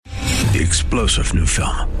The explosive new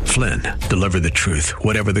film, Flynn, deliver the truth,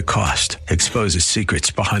 whatever the cost, exposes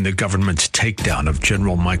secrets behind the government's takedown of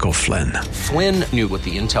General Michael Flynn. Flynn knew what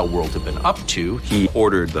the intel world had been up to. He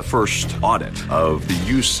ordered the first audit of the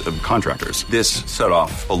use of contractors. This set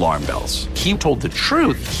off alarm bells. He told the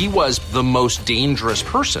truth. He was the most dangerous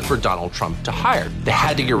person for Donald Trump to hire. They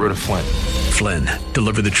had to get rid of Flynn. Flynn,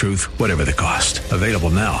 deliver the truth, whatever the cost. Available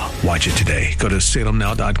now. Watch it today. Go to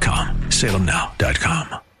salemnow.com.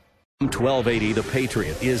 salemnow.com. 1280 The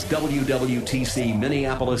Patriot is WWTC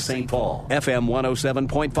Minneapolis St. Paul, FM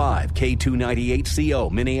 107.5,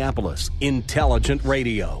 K298CO Minneapolis, Intelligent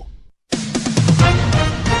Radio.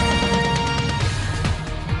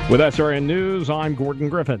 With SRN News, I'm Gordon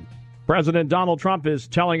Griffin. President Donald Trump is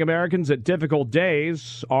telling Americans that difficult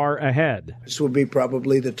days are ahead. This will be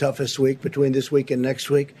probably the toughest week between this week and next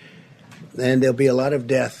week, and there'll be a lot of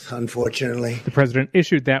death, unfortunately. The president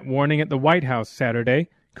issued that warning at the White House Saturday.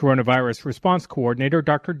 Coronavirus response coordinator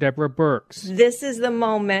Dr. Deborah Birx. This is the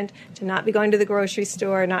moment to not be going to the grocery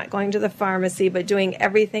store, not going to the pharmacy, but doing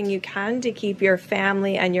everything you can to keep your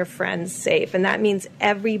family and your friends safe. And that means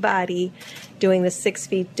everybody doing the 6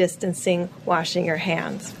 feet distancing, washing your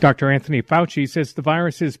hands. Dr. Anthony Fauci says the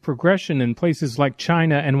virus's progression in places like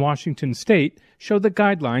China and Washington state show the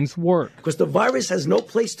guidelines work. Because the virus has no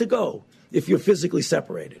place to go if you're physically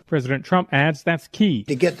separated. President Trump adds that's key.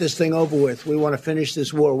 To get this thing over with, we want to finish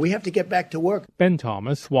this war. We have to get back to work. Ben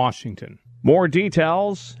Thomas, Washington. More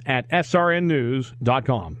details at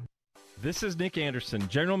srnnews.com. This is Nick Anderson,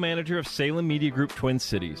 General Manager of Salem Media Group Twin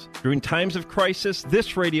Cities. During times of crisis,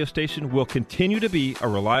 this radio station will continue to be a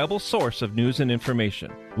reliable source of news and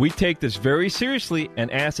information. We take this very seriously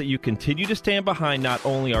and ask that you continue to stand behind not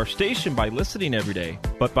only our station by listening every day,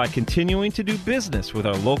 but by continuing to do business with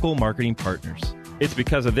our local marketing partners. It's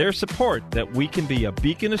because of their support that we can be a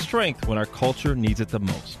beacon of strength when our culture needs it the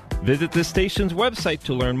most. Visit this station's website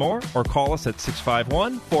to learn more or call us at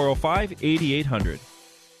 651-405-8800.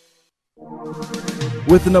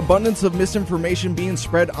 With an abundance of misinformation being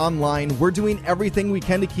spread online, we're doing everything we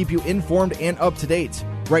can to keep you informed and up to date.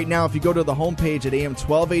 Right now, if you go to the homepage at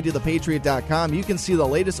am1280thepatriot.com, you can see the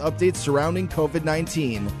latest updates surrounding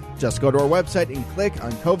COVID-19. Just go to our website and click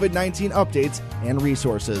on COVID-19 updates and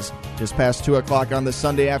resources. Just past 2 o'clock on this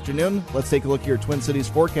Sunday afternoon, let's take a look at your Twin Cities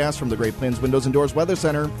forecast from the Great Plains Windows and Doors Weather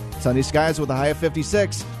Center. Sunny skies with a high of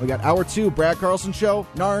 56. We got Hour 2, Brad Carlson Show,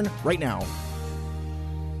 Narn, right now.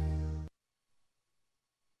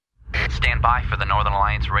 Stand by for the Northern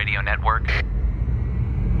Alliance Radio Network.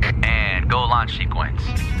 And go launch sequence.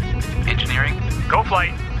 Engineering, go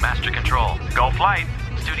flight. Master control, go flight.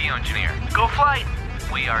 Studio engineer, go flight.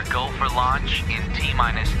 We are go for launch in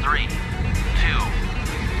T-minus 3, 2, 1.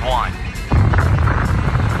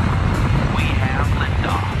 We have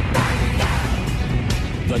liftoff.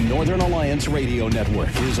 The Northern Alliance Radio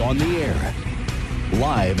Network is on the air.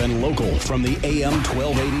 Live and local from the AM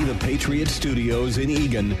 1280 The Patriot Studios in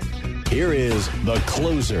Eagan. Here is the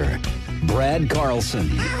closer, Brad Carlson.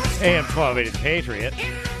 AM 1280 The Patriot.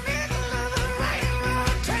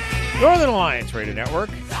 Northern Alliance Radio Network.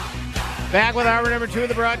 Back with hour number 2 of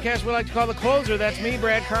the broadcast we like to call the closer. That's me,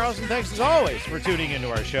 Brad Carlson. Thanks as always for tuning into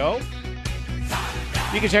our show.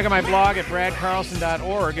 You can check out my blog at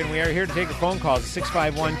bradcarlson.org, and we are here to take your phone calls at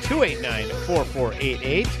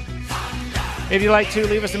 651-289-4488. If you'd like to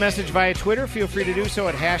leave us a message via Twitter, feel free to do so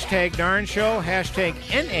at hashtag Narn Show, hashtag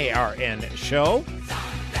NARN Show.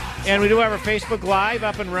 And we do have our Facebook Live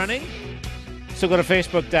up and running. So go to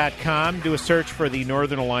Facebook.com, do a search for the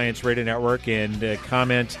Northern Alliance Radio Network, and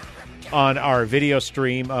comment on our video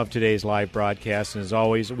stream of today's live broadcast. And as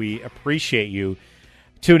always, we appreciate you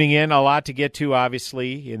tuning in. A lot to get to,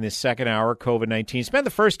 obviously, in this second hour, COVID-19. Spent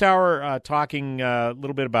the first hour talking a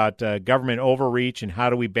little bit about government overreach and how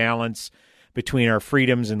do we balance between our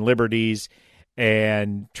freedoms and liberties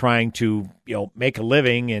and trying to, make a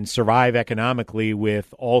living and survive economically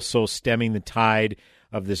with also stemming the tide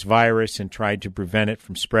of this virus and trying to prevent it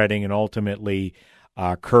from spreading and ultimately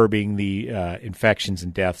curbing the infections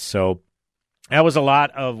and deaths. So that was a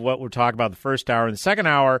lot of what we're talking about the first hour. In the second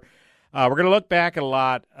hour, we're going to look back at a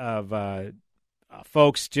lot of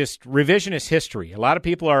folks, just revisionist history. A lot of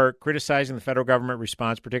people are criticizing the federal government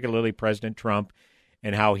response, particularly President Trump,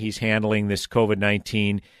 and how he's handling this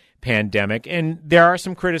COVID-19 pandemic. And there are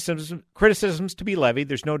some criticisms to be levied.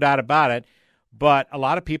 There's no doubt about it. But a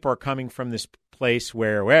lot of people are coming from this place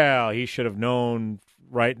where, well, he should have known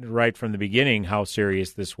right from the beginning how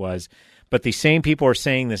serious this was. But the same people are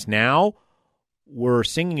saying this now. We're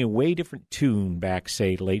singing a way different tune back,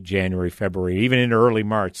 say, late January, February, even into early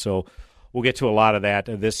March. So we'll get to a lot of that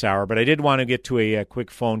this hour. But I did want to get to a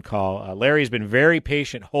quick phone call. Larry's been very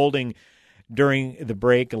patient holding during the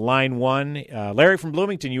break. Line 1. Larry from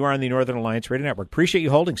Bloomington, you are on the Northern Alliance Radio Network. Appreciate you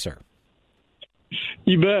holding, sir.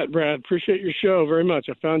 You bet, Brad. Appreciate your show very much.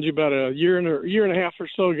 I found you about a year and a half or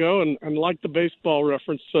so ago, and like the baseball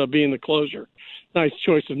reference being the closer. Nice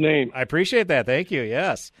choice of name. I appreciate that. Thank you.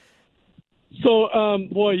 Yes. So,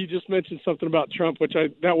 boy, you just mentioned something about Trump,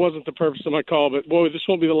 that wasn't the purpose of my call, but boy, this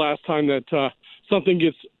won't be the last time that something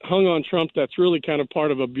gets hung on Trump that's really kind of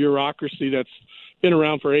part of a bureaucracy that's been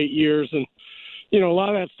around for 8 years. And, a lot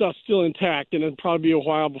of that stuff's still intact, and it'll probably be a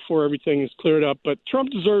while before everything is cleared up. But Trump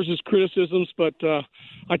deserves his criticisms, but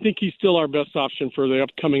I think he's still our best option for the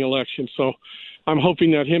upcoming election. So I'm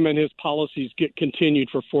hoping that him and his policies get continued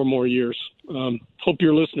for 4 more years. Hope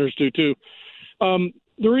your listeners do, too.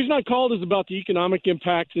 The reason I called is about the economic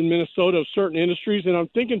impact in Minnesota of certain industries, and I'm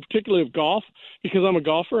thinking particularly of golf because I'm a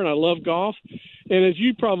golfer and I love golf. And as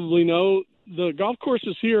you probably know, the golf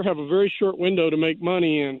courses here have a very short window to make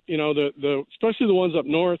money, and especially the ones up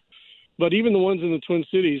north, but even the ones in the Twin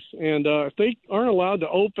Cities. And if they aren't allowed to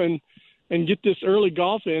open and get this early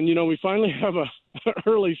golf in, we finally have a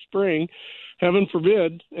early spring, heaven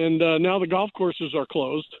forbid, and now the golf courses are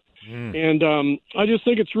closed. And I just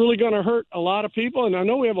think it's really going to hurt a lot of people. And I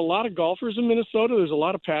know we have a lot of golfers in Minnesota. There's a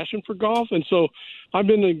lot of passion for golf. And so I've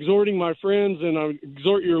been exhorting my friends, and I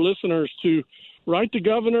exhort your listeners to write the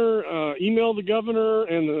governor, email the governor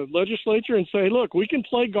and the legislature and say, look, we can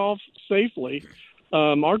play golf safely.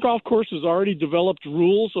 Our golf course has already developed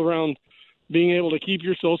rules around being able to keep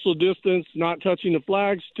your social distance, not touching the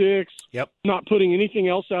flag sticks, not putting anything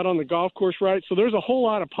else out on the golf course, right? So there's a whole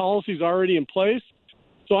lot of policies already in place.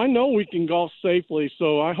 So I know we can golf safely.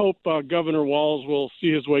 So I hope Governor Walz will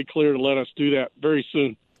see his way clear to let us do that very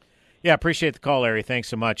soon. Yeah, appreciate the call, Larry. Thanks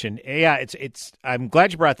so much. And yeah, it's. I'm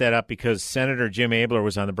glad you brought that up because Senator Jim Abler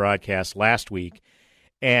was on the broadcast last week,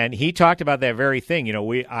 and he talked about that very thing.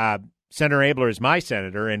 Senator Abler is my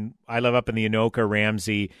senator, and I live up in the Anoka,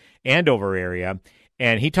 Ramsey, Andover area,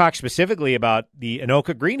 and he talked specifically about the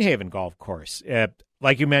Anoka Greenhaven Golf Course.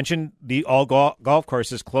 Like you mentioned, all golf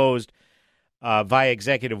courses closed via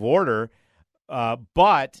executive order,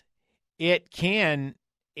 but it can.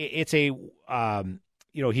 It's a.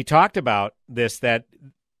 He talked about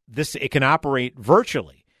it can operate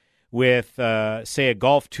virtually with, say, a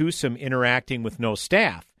golf twosome interacting with no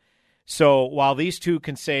staff. So while these two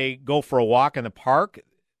can, say, go for a walk in the park,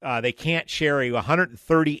 they can't share a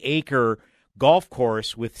 130-acre golf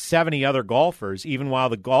course with 70 other golfers, even while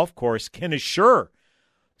the golf course can assure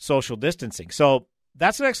social distancing. So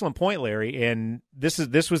that's an excellent point, Larry. And this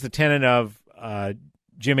was the tenet of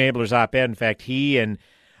Jim Abler's op-ed. In fact, he and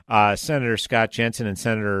Senator Scott Jensen and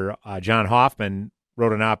Senator John Hoffman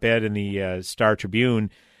wrote an op-ed in the Star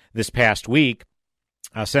Tribune this past week.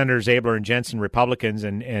 Senators Abler and Jensen, Republicans,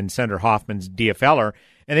 and Senator Hoffman's DFLer,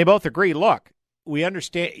 and they both agree, look, we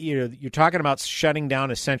understand you're talking about shutting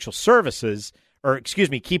down essential services,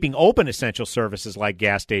 keeping open essential services like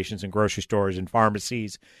gas stations and grocery stores and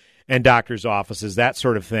pharmacies and doctors' offices, that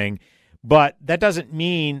sort of thing. But that doesn't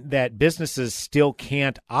mean that businesses still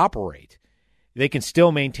can't operate. They can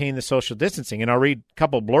still maintain the social distancing. And I'll read a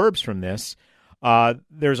couple blurbs from this.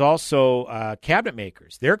 There's also cabinet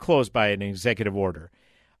makers. They're closed by an executive order.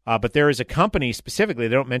 But there is a company specifically,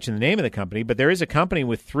 they don't mention the name of the company, but there is a company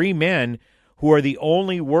with 3 men who are the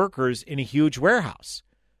only workers in a huge warehouse.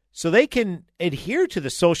 So they can adhere to the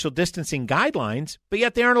social distancing guidelines, but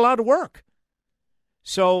yet they aren't allowed to work.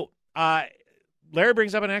 So Larry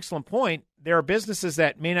brings up an excellent point. There are businesses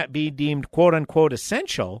that may not be deemed quote-unquote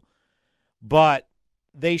essential, but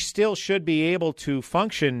they still should be able to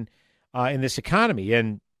function in this economy.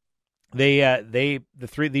 And these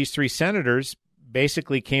 3 senators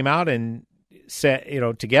basically came out and said,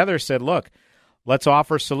 together said, look, let's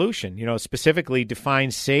offer a solution, specifically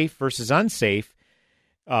define safe versus unsafe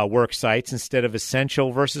work sites instead of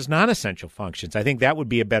essential versus non-essential functions. I think that would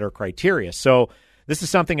be a better criteria. So this is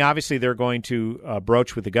something obviously they're going to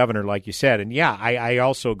broach with the governor, like you said. And yeah, I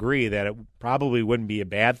also agree that it probably wouldn't be a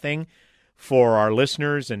bad thing for our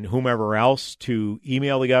listeners and whomever else to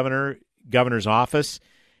email the governor's office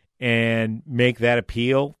and make that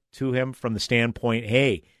appeal to him from the standpoint,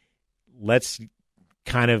 hey, let's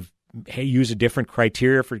kind of use a different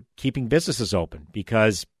criteria for keeping businesses open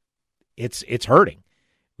because it's hurting.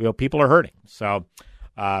 People are hurting. So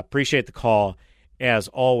appreciate the call as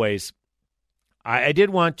always. I did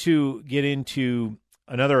want to get into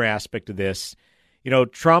another aspect of this.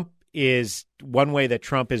 Trump is one way that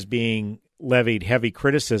Trump is being levied heavy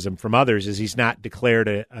criticism from others is he's not declared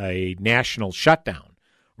a national shutdown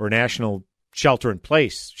or national shelter in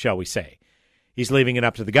place, shall we say. He's leaving it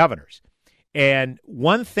up to the governors. And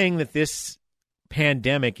one thing that this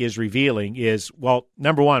pandemic is revealing is, well,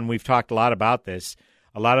 number one, we've talked a lot about this,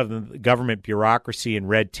 a lot of the government bureaucracy and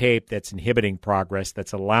red tape that's inhibiting progress,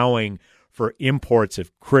 that's allowing for imports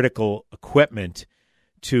of critical equipment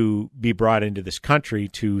to be brought into this country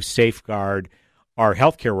to safeguard our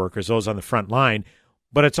healthcare workers, those on the front line.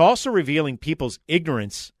 But it's also revealing people's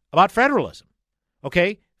ignorance about federalism.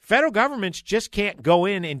 Okay? Federal governments just can't go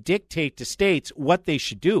in and dictate to states what they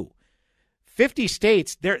should do. 50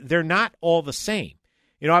 states, they're not all the same.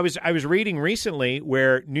 You know, I was reading recently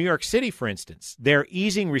where New York City, for instance, they're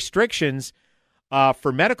easing restrictions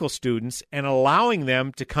for medical students and allowing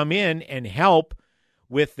them to come in and help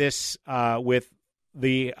with this, with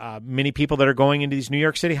the many people that are going into these New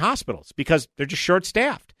York City hospitals because they're just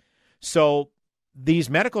short-staffed. So these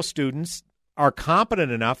medical students are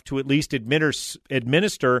competent enough to at least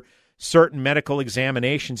administer certain medical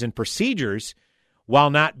examinations and procedures while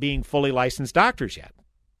not being fully licensed doctors yet.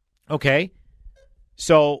 Okay?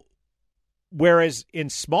 So whereas in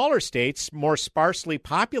smaller states, more sparsely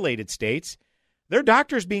populated states, their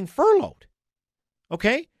doctors being furloughed.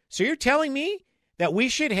 Okay? So you're telling me that we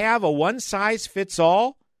should have a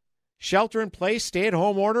one-size-fits-all shelter-in-place,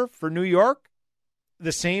 stay-at-home order for New York,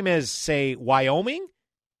 the same as, say, Wyoming,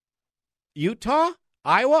 Utah,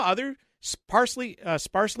 Iowa, other sparsely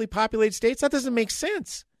populated states? That doesn't make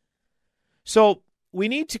sense. So we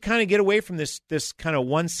need to kind of get away from this kind of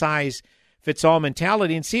one-size-fits-all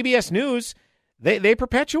mentality. And CBS News, they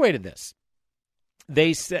perpetuated this.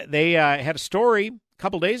 They had a story a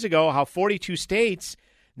couple days ago how 42 states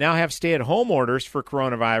now have stay-at-home orders for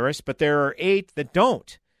coronavirus, but there are 8 that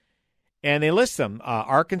don't. And they list them: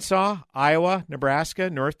 Arkansas, Iowa, Nebraska,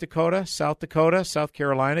 North Dakota, South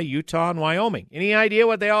Carolina, Utah, and Wyoming. Any idea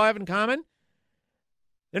what they all have in common?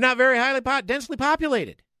 They're not very densely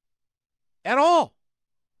populated at all.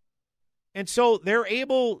 And so they're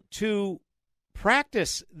able to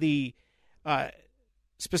practice the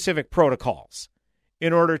specific protocols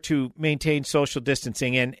in order to maintain social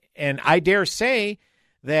distancing. And I dare say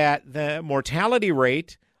that the mortality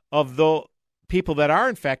rate of the people that are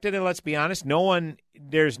infected, and let's be honest,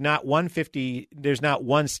 there's not one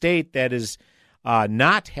state that is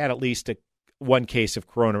not had at least one case of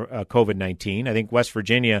COVID-19. I think West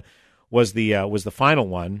Virginia was the final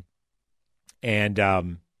one, and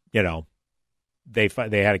they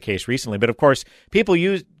had a case recently. But of course, people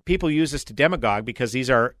use this to demagogue because these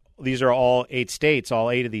are all 8 states. All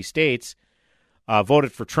 8 of these states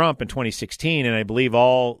voted for Trump in 2016, and I believe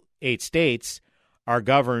all 8 states are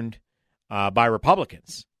governed by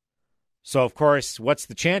Republicans. So, of course, what's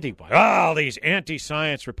the chanting point? Oh, these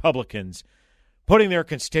anti-science Republicans putting their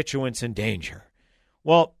constituents in danger.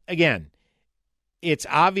 Well, again, it's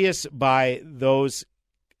obvious by those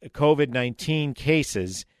COVID-19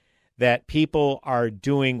 cases that people are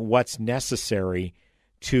doing what's necessary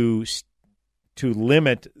to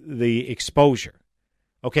limit the exposure.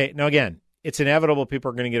 Okay, now again, it's inevitable people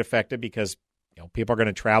are going to get affected because people are going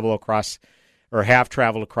to travel across or have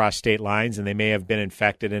traveled across state lines, and they may have been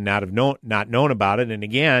infected and not known about it. And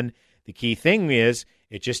again, the key thing is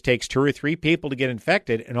it just takes 2 or 3 people to get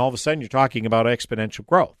infected, and all of a sudden you're talking about exponential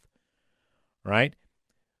growth, right?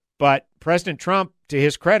 But President Trump, to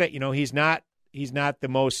his credit, he's not the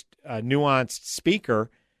most nuanced speaker,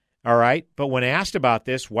 all right? But when asked about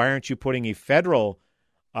this, why aren't you putting a federal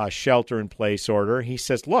shelter-in-place order, he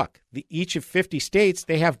says, look, each of 50 states,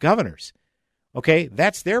 they have governors, okay?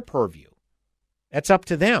 That's their purview. That's up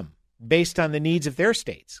to them based on the needs of their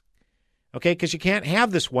states, okay? Because you can't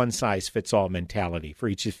have this one-size-fits-all mentality for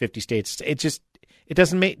each of 50 states. It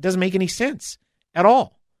doesn't make any sense at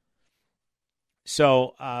all.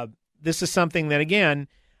 So this is something that, again,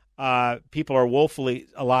 a lot of people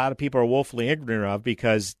are woefully ignorant of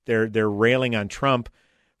because they're railing on Trump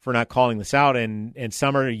for not calling this out, and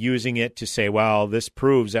some are using it to say, well, this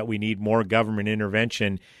proves that we need more government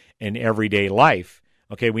intervention in everyday life.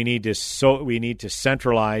 Okay, we need to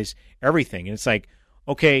centralize everything. And it's like,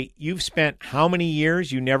 okay, you've spent how many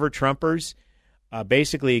years, you never Trumpers,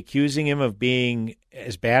 basically accusing him of being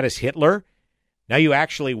as bad as Hitler? Now you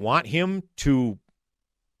actually want him to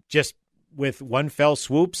just, with one fell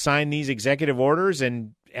swoop, sign these executive orders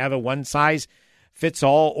and have a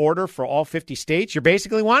one-size-fits-all order for all 50 states? You're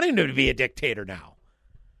basically wanting him to be a dictator now.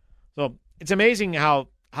 So it's amazing how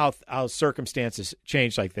circumstances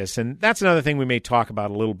change like this. And that's another thing we may talk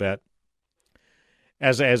about a little bit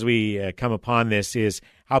as we come upon this, is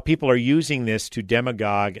how people are using this to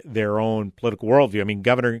demagogue their own political worldview. I mean,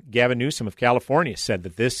 Governor Gavin Newsom of California said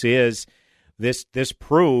that this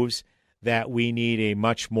proves that we need a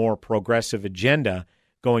much more progressive agenda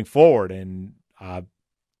going forward. And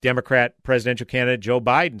Democrat presidential candidate Joe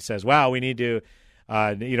Biden says, wow, we need to,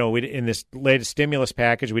 in this latest stimulus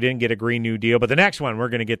package, we didn't get a Green New Deal, but the next one, we're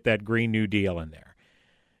going to get that Green New Deal in there.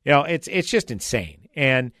 It's just insane.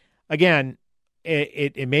 And again,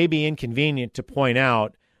 it may be inconvenient to point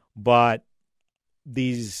out, but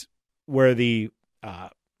where the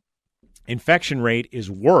infection rate is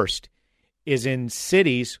worst is in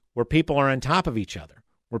cities where people are on top of each other,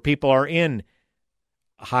 where people are in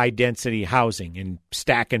high-density housing and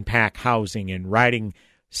stack and pack housing and riding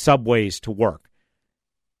subways to work,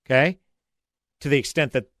 okay, to the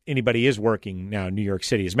extent that anybody is working now in New York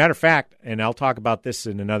City. As a matter of fact, and I'll talk about this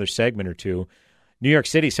in another segment or two, New York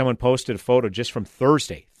City, someone posted a photo just from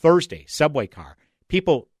Thursday, subway car,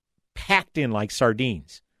 people packed in like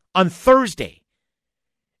sardines on Thursday,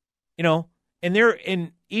 and they're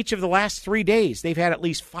in each of the last 3 days, they've had at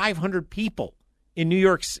least 500 people in New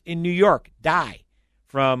York die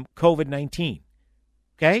from COVID-19.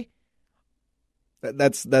 Okay?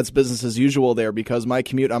 That's business as usual there, because my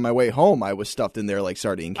commute on my way home, I was stuffed in there like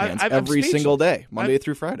sardine cans every single day, Monday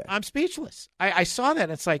through Friday. I'm speechless. I saw that.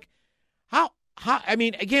 And it's like, how, I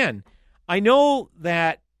mean, again, I know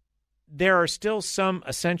that there are still some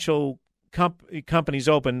essential companies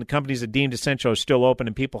open. The companies that deemed essential are still open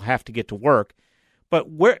and people have to get to work. But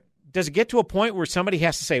where does it get to a point where somebody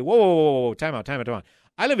has to say, whoa, time out.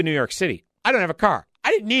 I live in New York City. I don't have a car.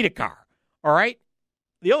 I didn't need a car, all right?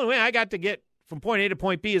 The only way I got to get from point A to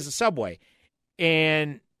point B is the subway.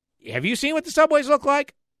 And have you seen what the subways look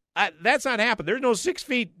like? That's not happened. There's no 6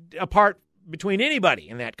 feet apart between anybody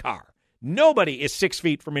in that car. Nobody is 6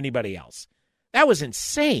 feet from anybody else. That was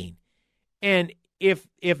insane. And if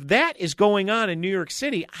that is going on in New York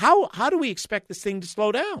City, how do we expect this thing to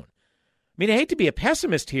slow down? I mean, I hate to be a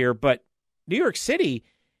pessimist here, but New York City,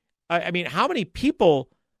 I mean, how many people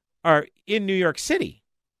are in New York City?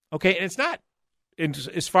 Okay, and it's not,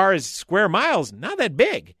 as far as square miles, not that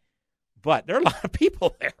big, but there are a lot of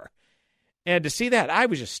people there. And to see that, I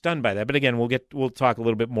was just stunned by that. But again, we'll talk a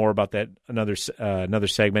little bit more about that another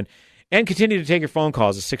segment, and continue to take your phone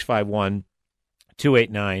calls at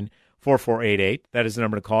 651-289-4488. That is the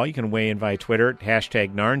number to call. You can weigh in via Twitter at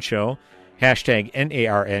 #NARN Show,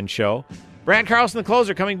 #NARN Show. Brad Carlson, the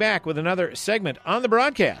closer, coming back with another segment on the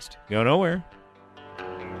broadcast. Go nowhere.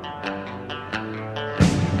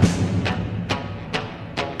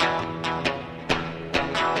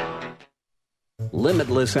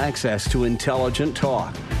 Limitless access to intelligent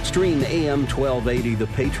talk. Stream AM 1280 The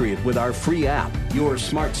Patriot with our free app, your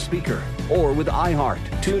smart speaker, or with iHeart,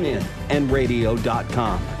 TuneIn, and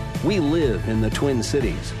radio.com. We live in the Twin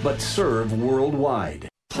Cities, but serve worldwide.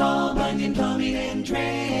 Paul Bunyan Plumbing and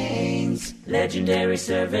Drains. Legendary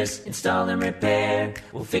service, install and repair.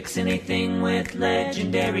 We'll fix anything with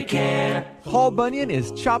legendary care. Paul Bunyan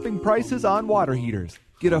is chopping prices on water heaters.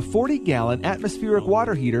 Get a 40-gallon atmospheric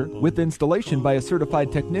water heater with installation by a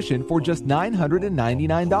certified technician for just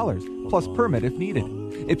 $999, plus permit if needed.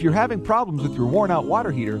 If you're having problems with your worn-out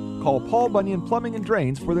water heater, call Paul Bunyan Plumbing and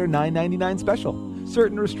Drains for their $999 special.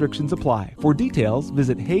 Certain restrictions apply. For details,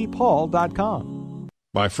 visit heypaul.com.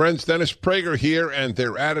 My friends, Dennis Prager here, and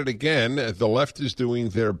they're at it again. The left is doing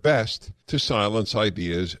their best to silence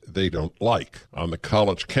ideas they don't like. On the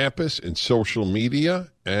college campus, in social media,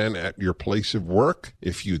 and at your place of work,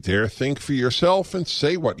 if you dare think for yourself and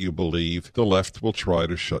say what you believe, the left will try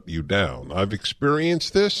to shut you down. I've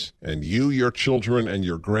experienced this, and you, your children, and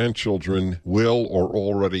your grandchildren will or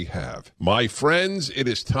already have. My friends, it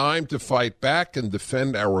is time to fight back and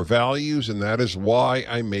defend our values, and that is why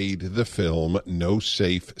I made the film No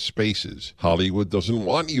Safe Spaces. Hollywood doesn't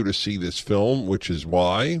want you to see this film, which is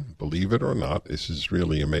why, believe it or not, this is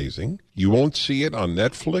really amazing, you won't see it on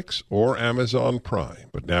Netflix or Amazon Prime.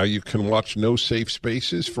 But now you can watch No Safe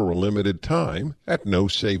Spaces for a limited time at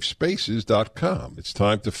nosafespaces.com. It's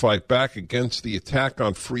time to fight back against the attack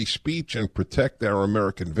on free speech and protect our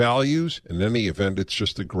American values. In any event, it's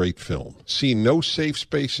just a great film. See No Safe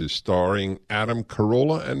Spaces starring Adam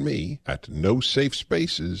Carolla and me at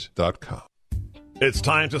nosafespaces.com. It's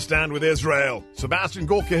time to stand with Israel. Sebastian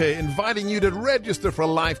Gorka here, inviting you to register for a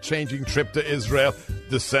life-changing trip to Israel,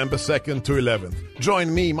 December 2nd to 11th.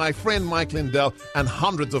 Join me, my friend Mike Lindell, and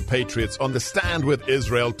hundreds of patriots on the Stand with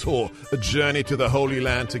Israel tour, a journey to the Holy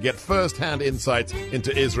Land to get first-hand insights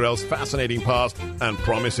into Israel's fascinating past and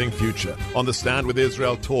promising future. On the Stand with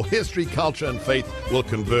Israel tour, history, culture, and faith will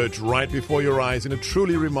converge right before your eyes in a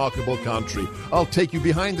truly remarkable country. I'll take you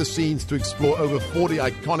behind the scenes to explore over 40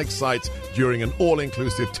 iconic sites during an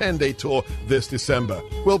all-inclusive 10-day tour this December.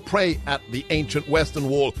 We'll pray at the ancient Western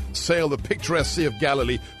Wall, sail the picturesque Sea of Galilee,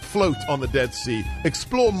 Galilee, float on the Dead Sea,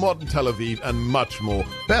 explore modern Tel Aviv, and much more.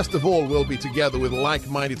 Best of all, we'll be together with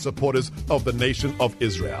like-minded supporters of the nation of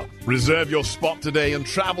Israel. Reserve your spot today and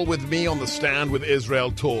travel with me on the Stand with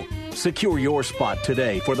Israel tour. Secure your spot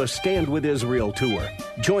today for the Stand with Israel tour.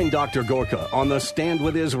 Join Dr. Gorka on the Stand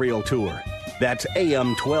with Israel tour. That's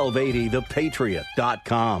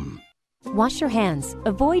AM1280thepatriot.com. Wash your hands,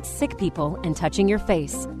 avoid sick people, and touching your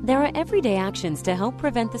face. There are everyday actions to help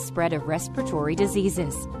prevent the spread of respiratory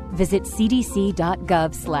diseases. Visit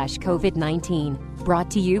cdc.gov/COVID-19.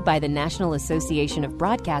 Brought to you by the National Association of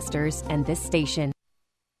Broadcasters and this station.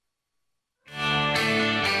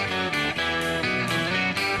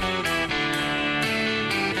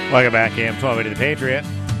 Welcome back, AM 1280 The Patriot.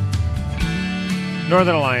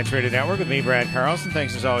 Northern Alliance Radio Network with me, Brad Carlson.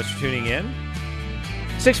 Thanks as always for tuning in.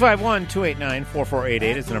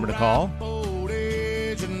 651-289-4488 is the number to call.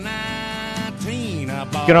 You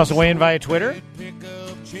can also weigh in via Twitter.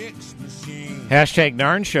 Hashtag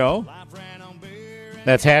Narn Show.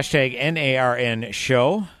 That's hashtag NARN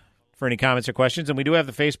Show for any comments or questions. And we do have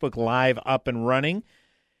the Facebook Live up and running.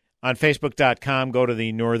 On Facebook.com, go to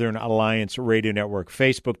the Northern Alliance Radio Network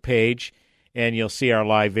Facebook page, and you'll see our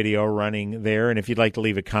live video running there. And if you'd like to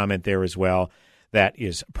leave a comment there as well, that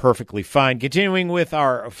is perfectly fine. Continuing with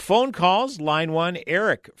our phone calls, line one,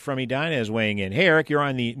 Eric from Edina is weighing in. Hey, Eric, you're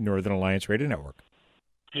on the Northern Alliance Radio Network.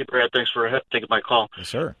 Hey, Brad, thanks for taking my call. Yes,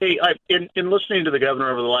 sir. Hey, in listening to the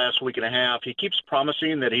governor over the last week and a half, he keeps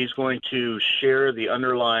promising that he's going to share the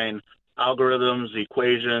underlying algorithms,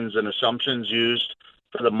 equations, and assumptions used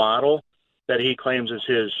for the model that he claims is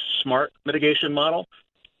his SMART mitigation model.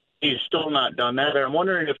 He's still not done that. And I'm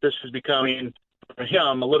wondering if this is becoming, for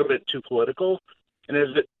him, a little bit too political. And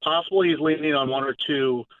is it possible he's leaning on one or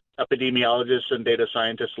two epidemiologists and data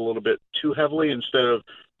scientists a little bit too heavily instead of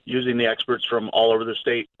using the experts from all over the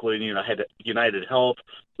state, including United Health,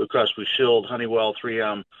 Blue Cross Blue Shield, Honeywell,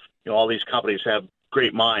 3M? All these companies have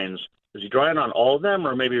great minds. Is he drawing on all of them,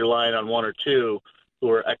 or maybe relying on one or two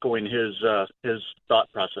who are echoing his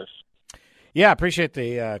thought process? Yeah, appreciate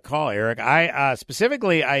the call, Eric. I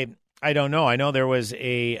specifically, I don't know. I know there was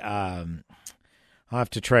a. I'll have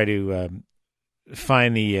to try to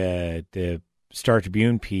find the Star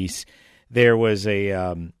Tribune piece. There was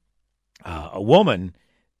a woman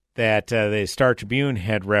that the Star Tribune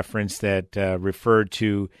had referenced that referred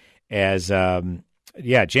to as Jan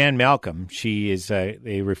Malcolm. She is.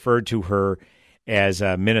 They referred to her as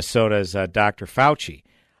Minnesota's Dr. Fauci.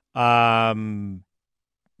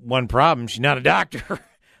 One problem, she's not a doctor.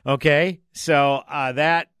 Okay? So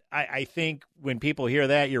that, I think when people hear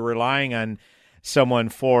that, you're relying on someone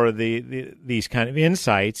for these kind of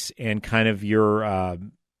insights and kind of your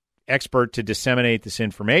expert to disseminate this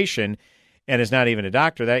information, and is not even a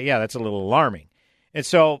doctor. That's a little alarming. And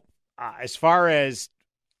so as far as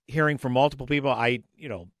hearing from multiple people, I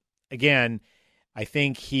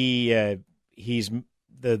think he's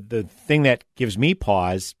the thing that gives me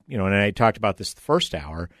pause, and I talked about this the first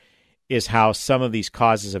hour, is how some of these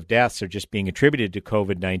causes of deaths are just being attributed to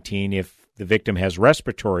COVID-19 if the victim has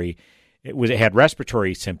respiratory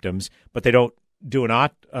symptoms, but they don't do an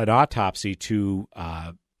autopsy to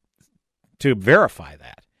verify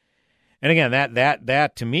that. And again,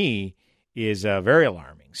 that to me is very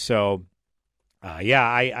alarming. So.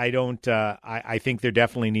 I think there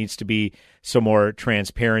definitely needs to be some more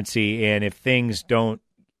transparency, and if things don't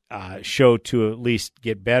show to at least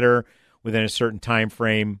get better within a certain time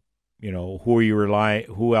frame,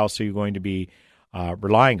 who else are you going to be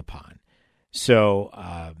relying upon? So,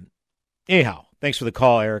 anyhow, thanks for the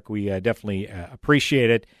call, Eric. We definitely appreciate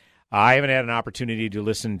it. I haven't had an opportunity to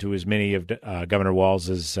listen to as many of Governor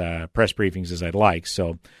Walz's press briefings as I'd like,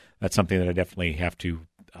 so that's something that I definitely have to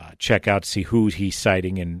check out to see who he's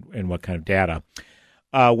citing and what kind of data.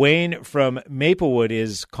 Wayne from Maplewood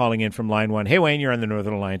is calling in from line one. Hey, Wayne, you're on the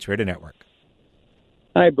Northern Alliance Radio Network.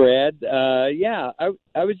 Hi, Brad. I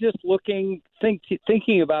was just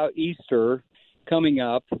thinking about Easter coming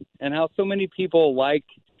up and how so many people like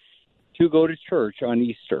to go to church on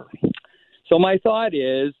Easter. So my thought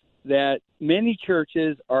is that many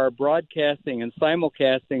churches are broadcasting and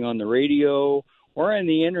simulcasting on the radio or on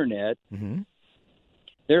the internet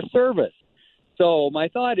their service. So my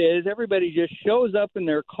thought is everybody just shows up in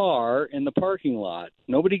their car in the parking lot.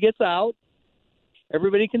 Nobody gets out.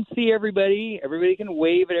 Everybody can see everybody. Everybody can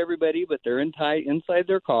wave at everybody, but they're inside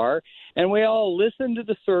their car. And we all listen to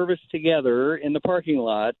the service together in the parking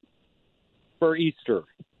lot for Easter.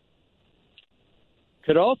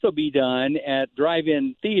 Could also be done at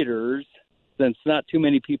drive-in theaters, since not too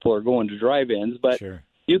many people are going to drive-ins, but sure.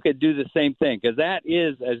 You could do the same thing, because that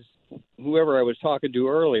is, as whoever I was talking to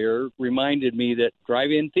earlier reminded me that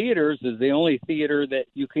drive-in theaters is the only theater that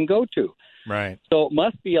you can go to. Right. So it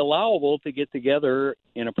must be allowable to get together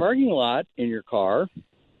in a parking lot in your car.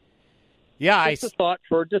 Yeah, Just a thought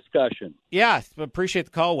for discussion. Yeah, appreciate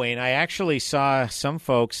the call, Wayne. I actually saw some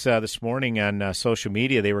folks this morning on social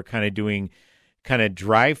media. They were driving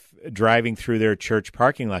through their church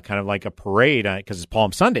parking lot, kind of like a parade, because it's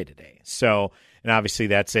Palm Sunday today. So, and obviously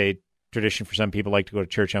that's a tradition for some people, like to go to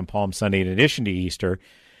church on Palm Sunday in addition to Easter.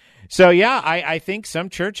 So, yeah, I think some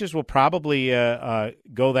churches will probably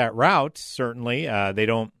go that route. Certainly,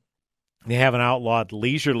 they haven't outlawed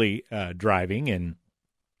leisurely driving, and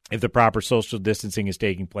if the proper social distancing is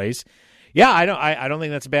taking place, yeah, I don't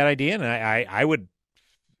think that's a bad idea, and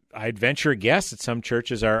I'd venture a guess that some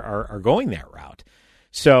churches are going that route.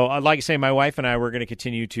 So, like I say, my wife and I, we're going to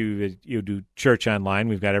continue to do church online.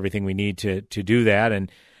 We've got everything we need to do that,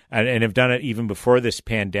 and have done it even before this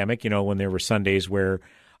pandemic. When there were Sundays where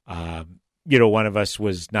one of us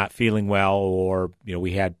was not feeling well, or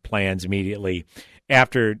we had plans immediately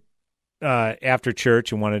after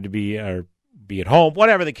church and wanted to be at home,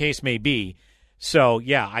 whatever the case may be. So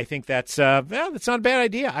yeah, I think that's not a bad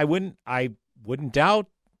idea. I wouldn't doubt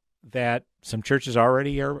that some churches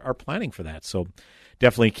already are planning for that. So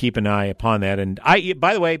definitely keep an eye upon that. And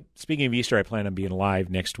by the way, speaking of Easter, I plan on being live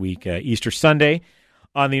next week, Easter Sunday,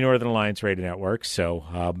 on the Northern Alliance Radio Network.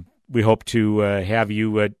 So we hope to have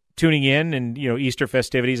you tuning in, and Easter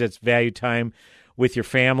festivities. It's value time with your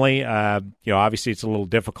family. Obviously it's a little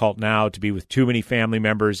difficult now to be with too many family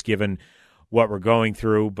members given what we're going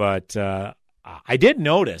through, but I did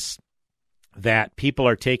notice that people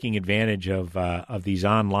are taking advantage of these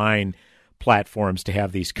online platforms to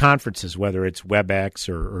have these conferences, whether it's WebEx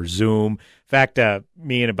or Zoom. In fact,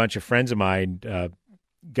 me and a bunch of friends of mine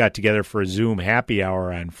got together for a Zoom happy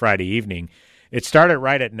hour on Friday evening. It started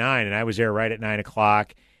right at 9, and I was there right at 9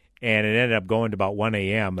 o'clock, and it ended up going to about 1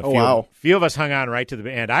 a.m. A few of us hung on right to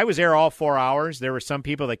the end. I was there all 4 hours. There were some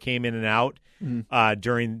people that came in and out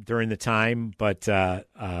during the time, but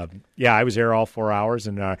I was there all 4 hours.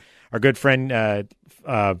 And our good friend of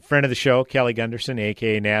the show, Kelly Gunderson,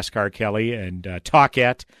 a.k.a. NASCAR Kelly, and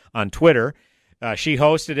Talkette on Twitter, she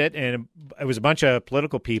hosted it, and it was a bunch of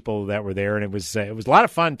political people that were there, and it was a lot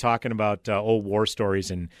of fun talking about old war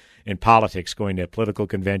stories and politics, going to political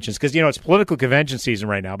conventions, because it's political convention season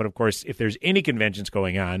right now. But of course, if there's any conventions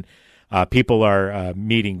going on, people are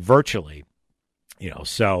meeting virtually.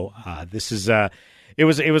 So this is it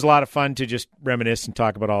was a lot of fun to just reminisce and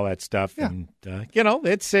talk about all that stuff. Yeah. And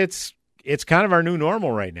it's kind of our new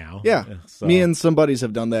normal right now. Yeah. So. Me and some buddies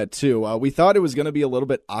have done that too. We thought it was going to be a little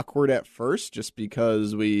bit awkward at first, just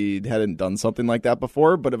because we hadn't done something like that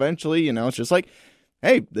before. But eventually, it's just like,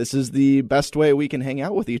 hey, this is the best way we can hang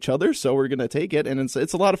out with each other, so we're going to take it, and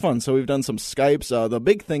it's a lot of fun. So we've done some Skypes. The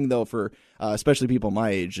big thing, though, for especially people my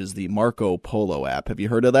age, is the Marco Polo app. Have you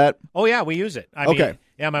heard of that? Oh, yeah, we use it. Okay.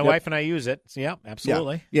 My wife and I use it. So, yeah,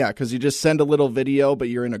 absolutely. Yeah, because you just send a little video, but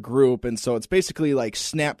you're in a group, and so it's basically like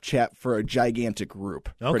Snapchat for a gigantic group,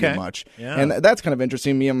 pretty much. Yeah. And that's kind of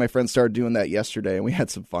interesting. Me and my friends started doing that yesterday, and we had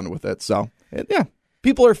some fun with it. So, yeah.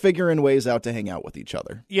 People are figuring ways out to hang out with each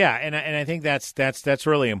other. Yeah, and I think that's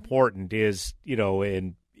really important. Is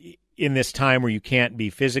in this time where you can't be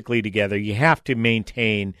physically together, you have to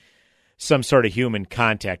maintain some sort of human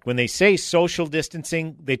contact. When they say social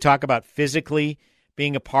distancing, they talk about physically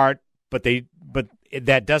being apart, but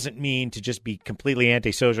that doesn't mean to just be completely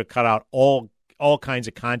antisocial, cut out all kinds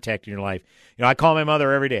of contact in your life. I call my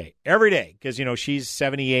mother every day, because she's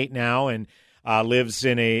 78 now and lives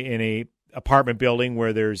in a apartment building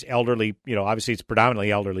where there's elderly, obviously it's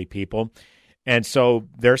predominantly elderly people. And so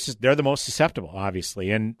they're the most susceptible,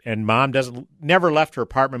 obviously. And mom never left her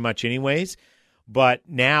apartment much anyways, but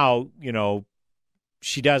now,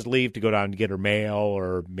 she does leave to go down to get her mail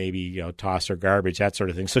or maybe, toss her garbage, that sort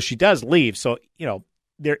of thing. So she does leave. So,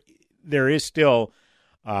 there is still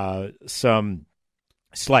some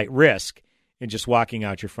slight risk in just walking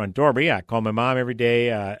out your front door. But yeah, I call my mom every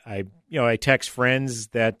day. I text friends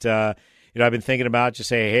that, I've been thinking about, just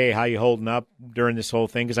say, hey, how you holding up during this whole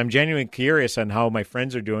thing? Because I'm genuinely curious on how my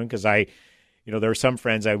friends are doing, because there are some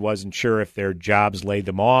friends I wasn't sure if their jobs laid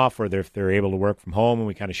them off or if they're able to work from home, and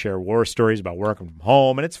we kind of share war stories about working from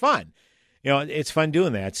home, and it's fun. It's fun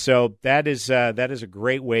doing that. So that is a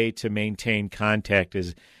great way to maintain contact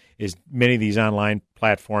is many of these online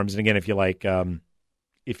platforms. And again, if you like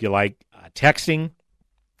texting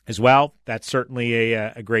as well, that's certainly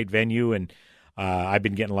a great venue, and I've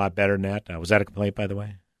been getting a lot better than that. Was that a complaint, by the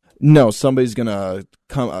way? No, somebody's going to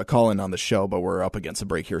call in on the show, but we're up against a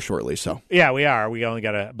break here shortly. So yeah, we are. We only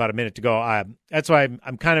got about a minute to go. That's why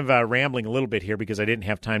I'm kind of rambling a little bit here because I didn't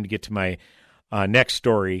have time to get to my next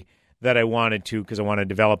story that I wanted to because I want to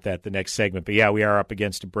develop that the next segment. But yeah, we are up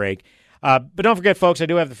against a break. But don't forget, folks, I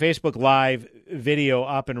do have the Facebook Live video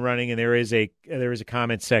up and running, and there is a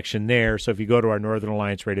comment section there. So if you go to our Northern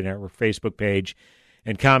Alliance Radio Network Facebook page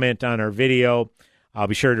and comment on our video, I'll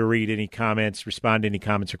be sure to read any comments, respond to any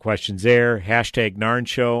comments or questions there. Hashtag Narn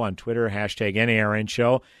Show on Twitter, hashtag NARN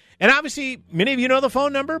Show. And obviously, many of you know the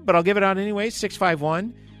phone number, but I'll give it out anyway,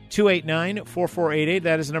 651-289-4488.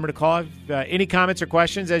 That is the number to call. Any comments or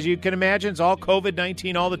questions, as you can imagine, it's all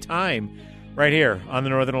COVID-19 all the time right here on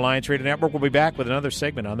the Northern Alliance Radio Network. We'll be back with another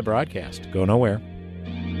segment on the broadcast. Go nowhere.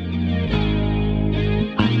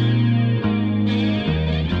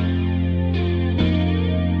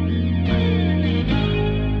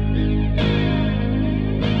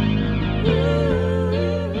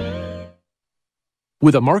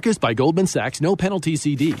 With a Marcus by Goldman Sachs no-penalty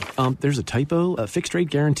CD. There's a typo, a fixed rate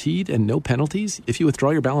guaranteed, and no penalties if you withdraw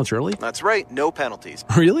your balance early? That's right, no penalties.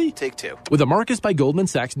 Really? Take two. With a Marcus by Goldman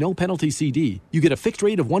Sachs no-penalty CD, you get a fixed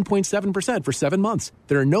rate of 1.7% for 7 months.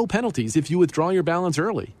 There are no penalties if you withdraw your balance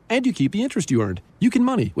early. And you keep the interest you earned. You can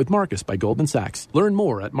money with Marcus by Goldman Sachs. Learn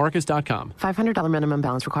more at Marcus.com. $500 minimum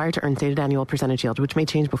balance required to earn stated annual percentage yield, which may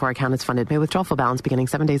change before account is funded. May withdraw full balance beginning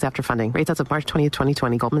 7 days after funding. Rates as of March 20th,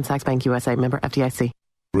 2020. Goldman Sachs Bank USA. Member FDIC.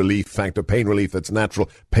 Relief factor, pain relief that's natural,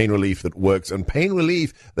 pain relief that works, and pain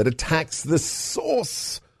relief that attacks the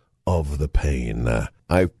source of the pain.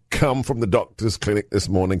 I've come from the doctor's clinic this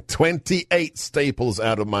morning, 28 staples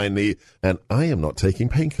out of my knee, and I am not taking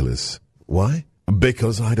painkillers. Why?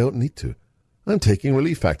 Because I don't need to. I'm taking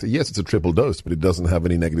Relief Factor. Yes, it's a triple dose, but it doesn't have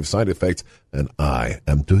any negative side effects, and I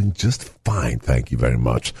am doing just fine, thank you very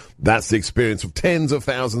much. That's the experience of tens of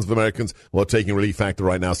thousands of Americans who are taking Relief Factor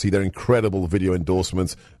right now. See their incredible video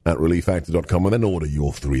endorsements at ReliefFactor.com, and then order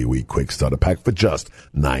your 3-week quick starter pack for just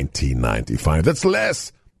 $19.95. That's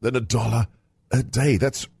less than $1 a day.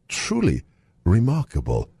 That's truly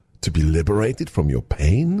remarkable. To be liberated from your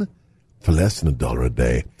pain for less than $1 a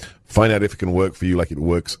day. Find out if it can work for you like it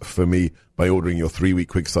works for me by ordering your 3-week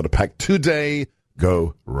quick starter pack today.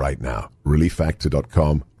 Go right now.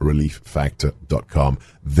 ReliefFactor.com, ReliefFactor.com.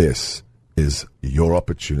 This is your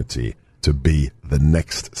opportunity to be the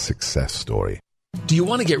next success story. Do you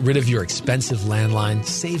want to get rid of your expensive landline,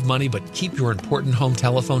 save money, but keep your important home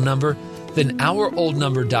telephone number? Then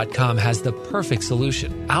OurOldNumber.com has the perfect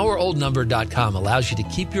solution. OurOldNumber.com allows you to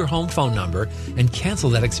keep your home phone number and cancel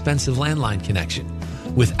that expensive landline connection.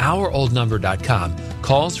 With OurOldNumber.com,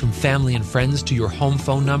 calls from family and friends to your home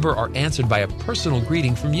phone number are answered by a personal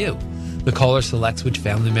greeting from you. The caller selects which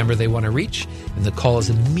family member they want to reach, and the call is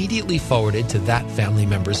immediately forwarded to that family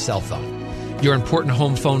member's cell phone. Your important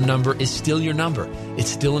home phone number is still your number. It's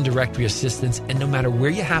still in directory assistance, and no matter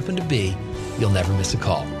where you happen to be, you'll never miss a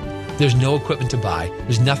call. There's no equipment to buy,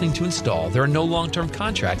 there's nothing to install, there are no long-term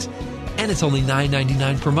contracts, and it's only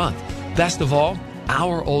 $9.99 per month. Best of all,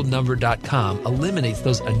 OurOldNumber.com eliminates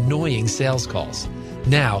those annoying sales calls.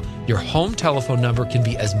 Now, your home telephone number can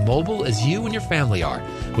be as mobile as you and your family are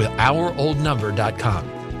with OurOldNumber.com.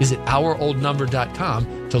 Visit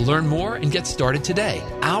OurOldNumber.com to learn more and get started today.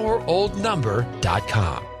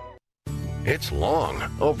 OurOldNumber.com. It's long,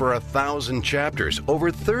 over 1,000 chapters, over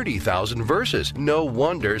 30,000 verses. No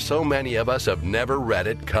wonder so many of us have never read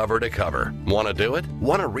it cover to cover. Want to do it?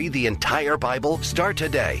 Want to read the entire Bible? Start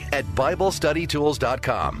today at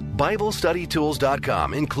BibleStudyTools.com.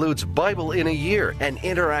 BibleStudyTools.com includes Bible in a Year, an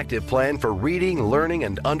interactive plan for reading, learning,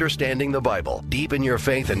 and understanding the Bible. Deepen your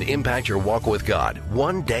faith and impact your walk with God,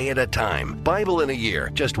 one day at a time. Bible in a Year,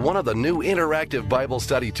 just one of the new interactive Bible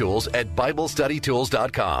study tools at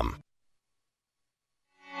BibleStudyTools.com.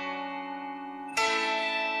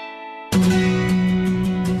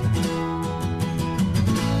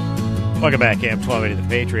 Welcome back, AM 1280 The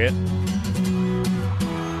Patriot.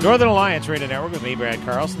 Northern Alliance Radio Network with me, Brad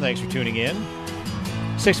Carlson. Thanks for tuning in.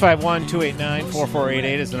 651-289-4488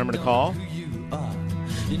 is the number to call.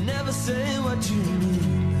 You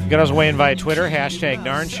can also weigh in via Twitter, hashtag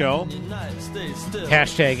Narn Show,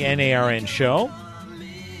 hashtag NARN Show.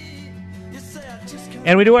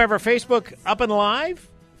 And we do have our Facebook up and live,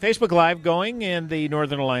 Facebook Live going, and the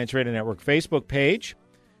Northern Alliance Radio Network Facebook page.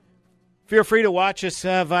 Feel free to watch us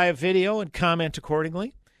via video and comment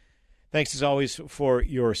accordingly. Thanks, as always, for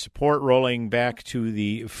your support. Rolling back to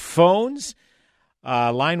the phones.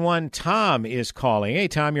 Line 1, Tom is calling. Hey,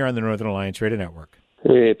 Tom, you're on the Northern Alliance Radio Network.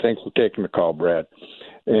 Hey, thanks for taking the call, Brad.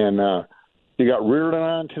 And, You got Reardon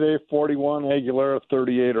on today, 41, Aguilera,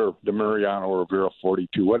 38, or DeMariano Rivera,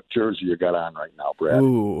 42. What jersey you got on right now, Brad?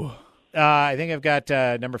 Ooh. I think I've got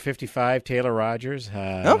number 55, Taylor Rogers.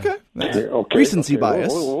 Okay. Okay. Recency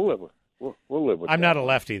bias. We'll live with I'm that. not a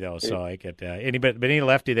lefty, though, so I get any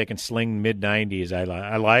lefty that can sling mid-90s,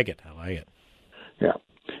 I like it. Yeah.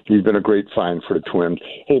 He's been a great find for the Twins.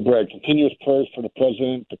 Hey, Brad, continuous prayers for the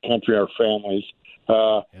president, the country, our families.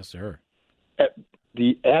 Yes, sir. At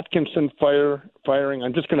the Atkinson firing,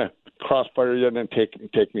 I'm just going to crossfire you and then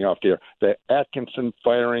take me off the air. The Atkinson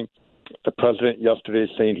firing, the president yesterday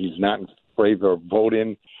saying he's not in favor of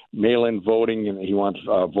mail-in voting, and he wants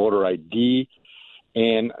voter ID.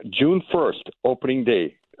 And June 1st, opening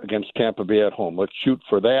day against Tampa Bay at home. Let's shoot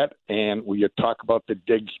for that. And we talk about the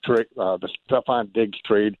Diggs trade, the Stephon Diggs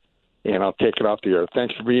trade, and I'll take it off the air.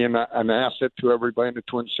 Thanks for being an asset to everybody in the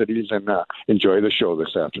Twin Cities, and enjoy the show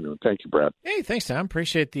this afternoon. Thank you, Brad. Hey, thanks, Tom.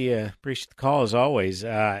 Appreciate the call as always.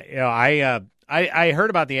 I heard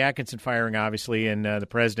about the Atkinson firing, obviously, and the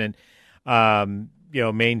president,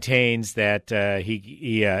 maintains that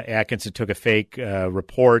Atkinson took a fake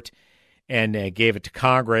report and gave it to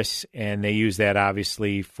Congress, and they use that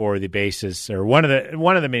obviously for the basis, or one of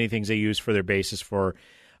the many things they use for their basis for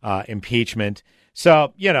impeachment.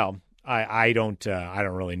 So I don't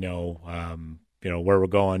really know where we're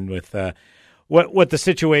going with what the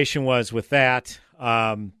situation was with that.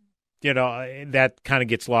 That kind of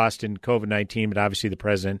gets lost in COVID-19, but obviously the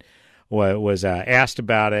president was asked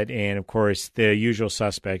about it, and of course the usual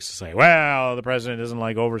suspects say, well, the president doesn't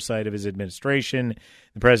like oversight of his administration.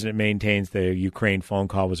 The president maintains the Ukraine phone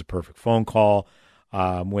call was a perfect phone call,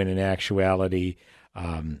 when in actuality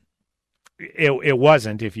it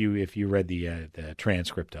wasn't. If you read the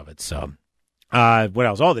transcript of it. So what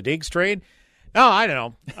else? Oh, the Diggs trade? No, I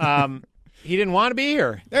don't know. He didn't want to be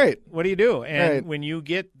here. Right. What do you do? And when you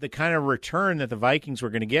get the kind of return that the Vikings were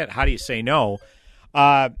going to get, how do you say no?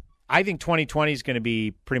 I think 2020 is going to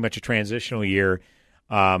be pretty much a transitional year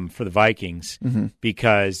for the Vikings,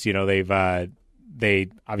 because they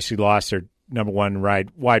obviously lost their number one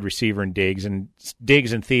wide receiver in Diggs, and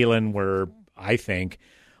Thielen were, I think,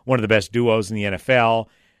 one of the best duos in the NFL.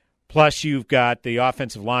 Plus, you've got the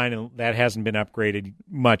offensive line, and that hasn't been upgraded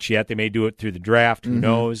much yet. They may do it through the draft. Who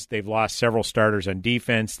knows? They've lost several starters on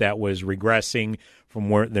defense. That was regressing from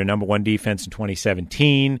their number one defense in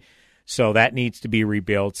 2017. So that needs to be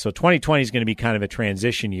rebuilt. So 2020 is going to be kind of a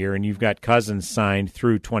transition year, and you've got Cousins signed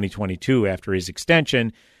through 2022 after his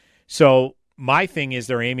extension. So my thing is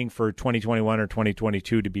they're aiming for 2021 or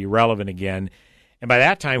 2022 to be relevant again. And by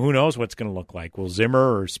that time, who knows what's going to look like? Will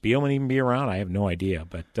Zimmer or Spielman even be around? I have no idea.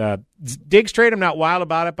 But Diggs trade, I'm not wild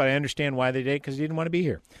about it, but I understand why they did, because he didn't want to be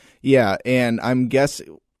here. Yeah, and I'm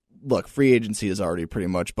guessing, look, free agency is already pretty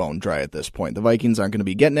much bone dry at this point. The Vikings aren't going to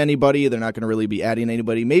be getting anybody. They're not going to really be adding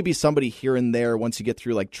anybody. Maybe somebody here and there once you get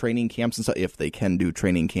through like training camps and stuff, if they can do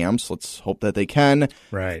training camps. Let's hope that they can.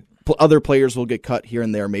 Right. Other players will get cut here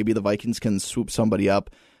and there. Maybe the Vikings can swoop somebody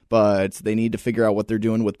up. But they need to figure out what they're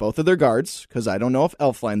doing with both of their guards, because I don't know if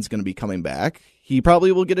Elflein's going to be coming back. He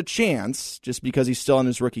probably will get a chance just because he's still on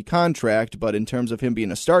his rookie contract, but in terms of him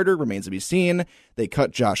being a starter, remains to be seen. They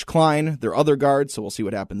cut Josh Klein, their other guard, so we'll see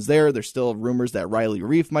what happens there. There's still rumors that Riley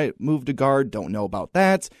Reif might move to guard. Don't know about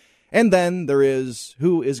that. And then there is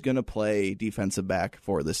who is going to play defensive back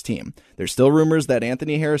for this team. There's still rumors that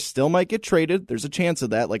Anthony Harris still might get traded. There's a chance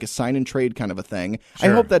of that, like a sign and trade kind of a thing. Sure.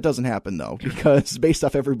 I hope that doesn't happen, though, because based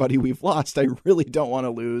off everybody we've lost, I really don't want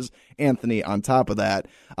to lose Anthony on top of that.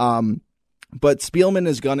 But Spielman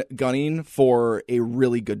is gunning for a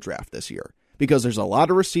really good draft this year, because there's a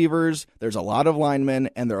lot of receivers, there's a lot of linemen,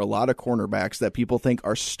 and there are a lot of cornerbacks that people think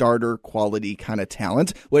are starter quality kind of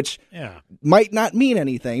talent, which might not mean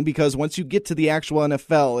anything, because once you get to the actual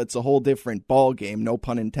NFL, it's a whole different ball game, no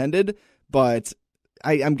pun intended. But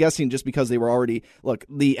I'm guessing just because they were already, look,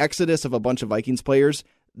 the exodus of a bunch of Vikings players,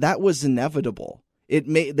 that was inevitable.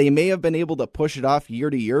 They may have been able to push it off year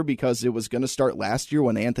to year because it was going to start last year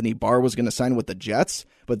when Anthony Barr was going to sign with the Jets,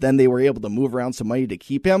 but then they were able to move around some money to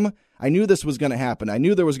keep him. I knew this was going to happen. I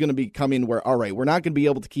knew there was going to be coming where, all right, we're not going to be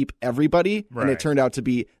able to keep everybody, right. And it turned out to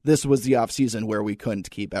be this was the offseason where we couldn't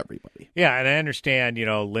keep everybody. Yeah, and I understand,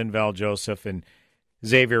 Linval Joseph and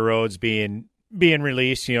Xavier Rhodes being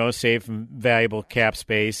released, save some valuable cap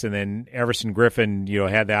space, and then Everson Griffin,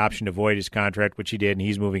 had the option to void his contract, which he did, and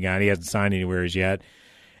he's moving on. He hasn't signed anywhere as yet.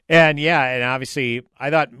 And and obviously, I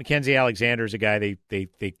thought Mackenzie Alexander is a guy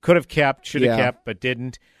they could have kept, should have kept, but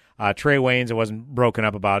didn't. Trey Waynes, it wasn't broken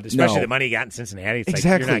up about, especially the money he got in Cincinnati. It's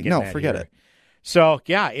exactly. Like, you're not getting that forget here. it. So,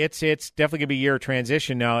 it's definitely going to be a year of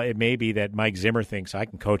transition. Now, it may be that Mike Zimmer thinks I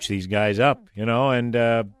can coach these guys up,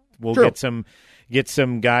 and we'll True. get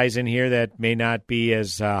some guys in here that may not be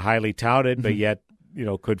as highly touted, but yet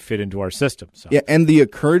could fit into our system. So. Yeah, and the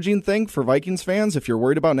encouraging thing for Vikings fans, if you're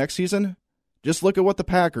worried about next season, just look at what the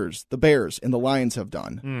Packers, the Bears, and the Lions have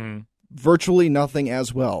done. Mm-hmm. Virtually nothing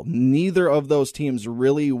as well. Neither of those teams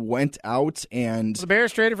really went out and... The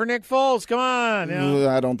Bears traded for Nick Foles. Come on.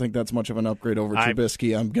 I don't think that's much of an upgrade over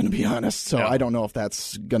Trubisky, I'm going to be honest. So I don't know if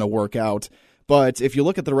that's going to work out. But if you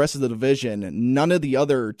look at the rest of the division, none of the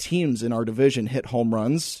other teams in our division hit home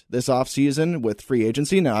runs this offseason with free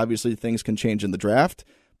agency. Now, obviously, things can change in the draft,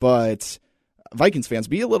 but... Vikings fans,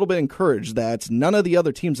 be a little bit encouraged that none of the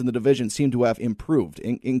other teams in the division seem to have improved,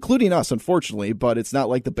 including us, unfortunately, but it's not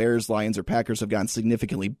like the Bears, Lions, or Packers have gotten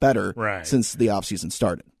significantly better since the offseason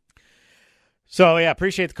started. So,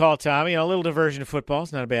 appreciate the call, Tommy. A little diversion of football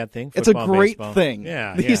is not a bad thing. It's a Football, great baseball. thing.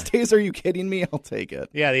 Yeah, These days, are you kidding me? I'll take it.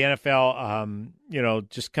 Yeah, the NFL,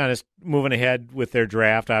 just kind of moving ahead with their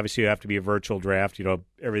draft. Obviously, you have to be a virtual draft.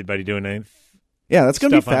 Everybody doing anything. Yeah, that's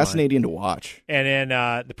going to be online. fascinating to watch. And then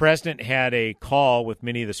the president had a call with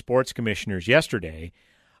many of the sports commissioners yesterday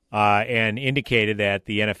and indicated that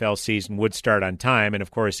the NFL season would start on time. And,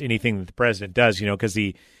 of course, anything that the president does, because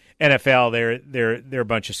the NFL, they're a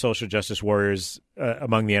bunch of social justice warriors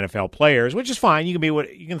among the NFL players, which is fine. You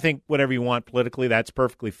can think whatever you want politically. That's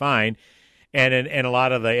perfectly fine. And a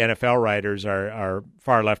lot of the NFL writers are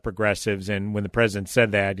far left progressives. And when the president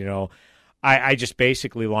said that, I just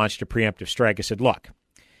basically launched a preemptive strike. I said, look,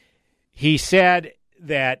 he said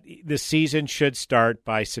that the season should start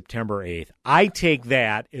by September 8th. I take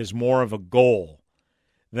that as more of a goal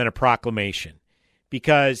than a proclamation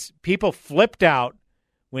because people flipped out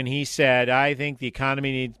when he said, I think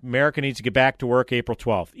America needs to get back to work April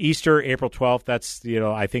 12th. Easter, April 12th, that's,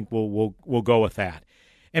 I think we'll go with that.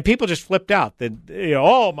 And people just flipped out that,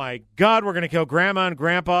 oh, my God, we're going to kill grandma and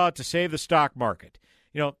grandpa to save the stock market.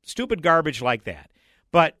 Stupid garbage like that.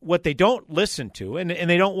 But what they don't listen to, and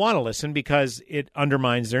they don't want to listen because it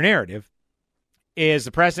undermines their narrative, is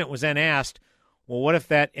the president was then asked, well, what if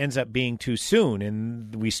that ends up being too soon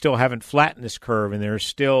and we still haven't flattened this curve and there's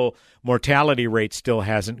still mortality rate still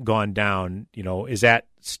hasn't gone down? Is that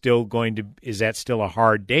still a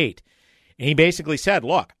hard date? And he basically said,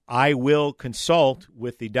 look, I will consult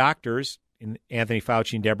with the doctors, Anthony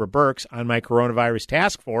Fauci and Deborah Birx, on my coronavirus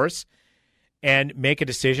task force and make a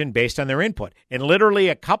decision based on their input. And literally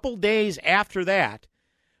a couple days after that,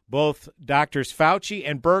 both Doctors Fauci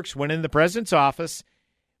and Birx went in the president's office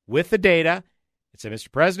with the data and said,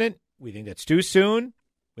 Mr. President, we think that's too soon.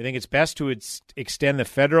 We think it's best to extend the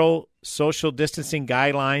federal social distancing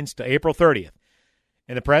guidelines to April 30th.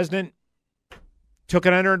 And the president took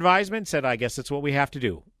it under advisement and said, I guess that's what we have to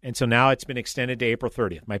do. And so now it's been extended to April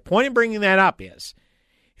 30th. My point in bringing that up is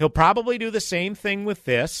he'll probably do the same thing with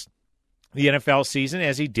the NFL season,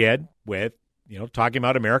 as he did with, talking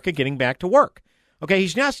about America getting back to work. Okay,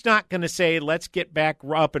 he's just not going to say, let's get back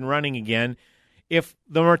up and running again if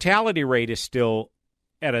the mortality rate is still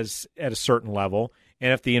at a certain level,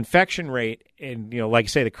 and if the infection rate, and, like I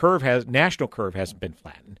say, the national curve hasn't been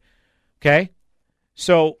flattened. Okay?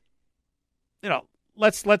 So,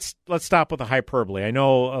 let's stop with the hyperbole. I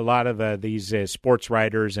know a lot of these sports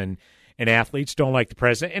writers and athletes don't like the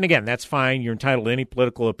president. And again, that's fine. You're entitled to any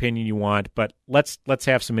political opinion you want, but let's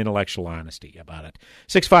have some intellectual honesty about it.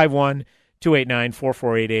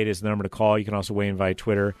 651-289-4488 is the number to call. You can also weigh in via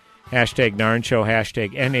Twitter. #NARN Show,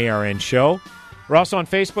 #NARN Show. We're also on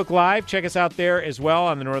Facebook Live. Check us out there as well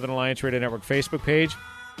on the Northern Alliance Radio Network Facebook page.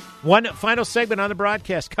 One final segment on the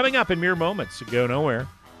broadcast coming up in mere moments, so go nowhere.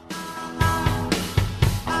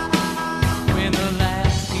 When the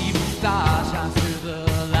last evening star shines through the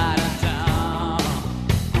light of town.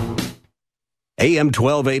 AM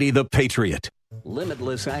 1280, The Patriot.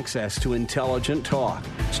 Limitless access to intelligent talk.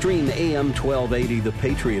 Stream AM 1280 The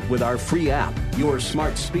Patriot with our free app, your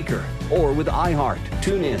smart speaker, or with iHeart,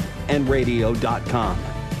 TuneIn, and radio.com.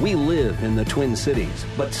 We live in the Twin Cities,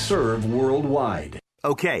 but serve worldwide.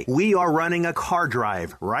 Okay, we are running a car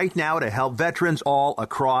drive right now to help veterans all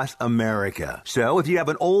across America. So if you have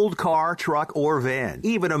an old car, truck, or van,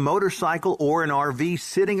 even a motorcycle or an RV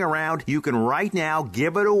sitting around, you can right now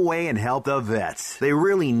give it away and help the vets. They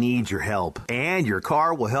really need your help. And your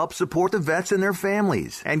car will help support the vets and their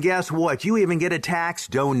families. And guess what? You even get a tax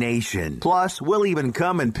donation. Plus, we'll even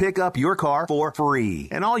come and pick up your car for free.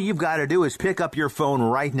 And all you've got to do is pick up your phone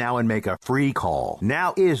right now and make a free call.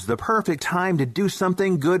 Now is the perfect time to do something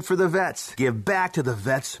something good for the vets. Give back to the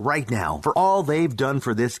vets right now for all they've done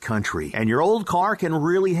for this country. And your old car can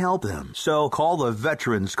really help them. So call the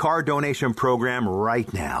Veterans Car Donation Program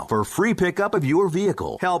right now for free pickup of your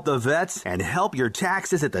vehicle. Help the vets and help your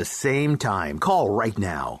taxes at the same time. Call right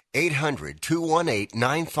now.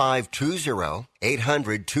 800-218-9520.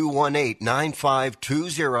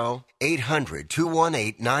 800-218-9520.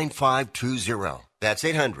 800-218-9520. That's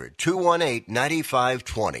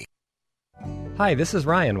 800-218-9520. Hi, this is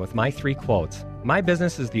Ryan with My 3 Quotes. My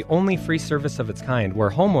business is the only free service of its kind where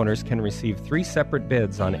homeowners can receive 3 separate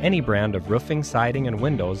bids on any brand of roofing, siding, and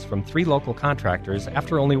windows from 3 local contractors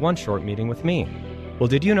after only 1 short meeting with me. Well,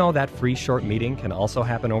 did you know that free short meeting can also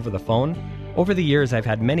happen over the phone? Over the years, I've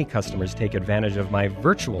had many customers take advantage of my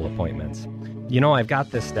virtual appointments. You know, I've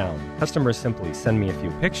got this down. Customers simply send me a few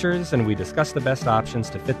pictures and we discuss the best options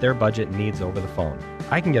to fit their budget and needs over the phone.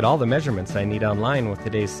 I can get all the measurements I need online with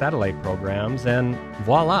today's satellite programs and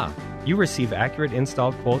voila! You receive accurate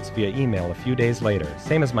installed quotes via email a few days later,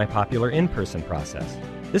 same as my popular in-person process.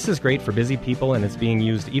 This is great for busy people and it's being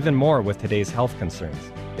used even more with today's health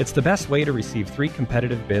concerns. It's the best way to receive 3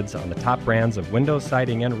 competitive bids on the top brands of windows,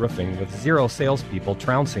 siding, and roofing with 0 salespeople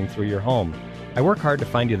trouncing through your home. I work hard to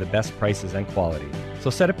find you the best prices and quality. So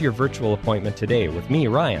set up your virtual appointment today with me,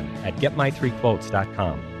 Ryan, at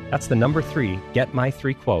getmy3quotes.com. That's the number 3,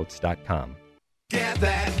 getmy3quotes.com. Get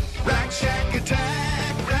that Rack Shack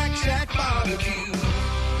attack, Rack Shack barbecue.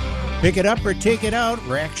 Pick it up or take it out,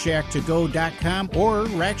 RackShackToGo.com or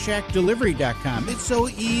RackShackDelivery.com. It's so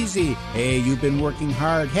easy. Hey, you've been working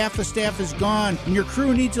hard. Half the staff is gone, and your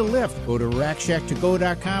crew needs a lift. Go to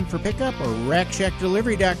RackShackToGo.com for pickup or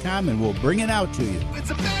RackShackDelivery.com, and we'll bring it out to you. It's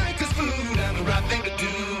America's food and the right thing to do.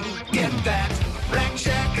 Get that Rack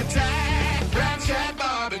Shack attack, Rack Shack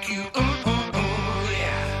barbecue.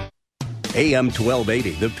 Yeah. AM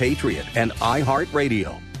 1280, The Patriot, and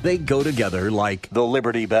iHeartRadio. They go together like the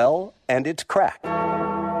Liberty Bell and its crack.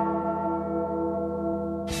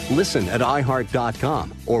 Listen at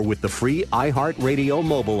iHeart.com or with the free iHeartRadio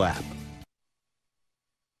mobile app.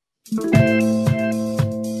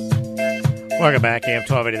 Welcome back, AM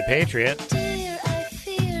 1280 The Patriot.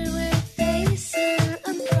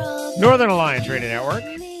 Northern Alliance Radio Network.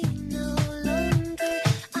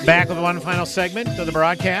 Back with one final segment of the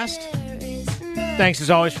broadcast. Thanks as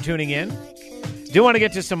always for tuning in. Do want to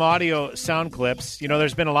get to some audio sound clips. You know,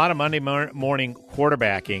 there's been a lot of Monday morning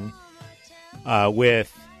quarterbacking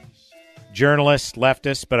with journalists,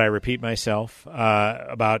 leftists, but I repeat myself,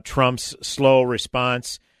 about Trump's slow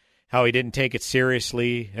response, how he didn't take it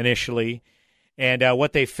seriously initially. And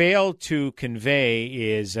what they failed to convey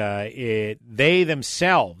is they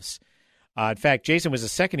themselves. In fact, Jason, was the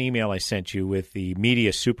second email I sent you with the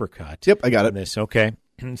media supercut. Yep, I got it. This. Okay.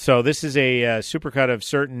 So this is a supercut of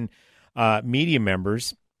certain media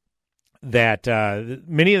members that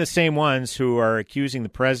many of the same ones who are accusing the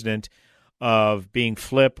president of being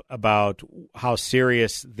flip about how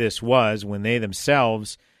serious this was when they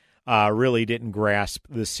themselves really didn't grasp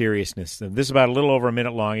the seriousness. This is about a little over a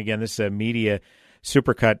minute long. Again, this is a media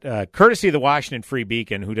supercut courtesy of the Washington Free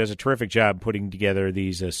Beacon, who does a terrific job putting together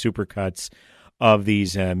these supercuts of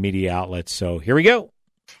these media outlets. So here we go.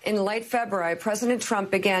 In late February, President Trump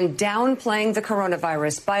began downplaying the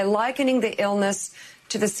coronavirus by likening the illness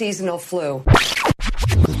to the seasonal flu.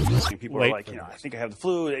 People are like, I think I have the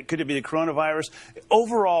flu. Could it be the coronavirus?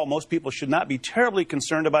 Overall, most people should not be terribly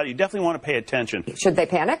concerned about it. You definitely want to pay attention. Should they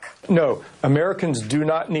panic? No, Americans do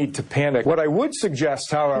not need to panic. What I would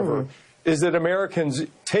suggest, however, is that Americans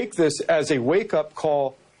take this as a wake-up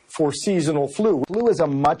call for seasonal flu. Flu is a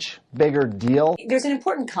much bigger deal. There's an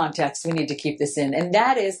important context we need to keep this in, and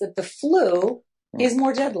that is that the flu is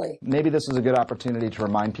more deadly. Maybe this is a good opportunity to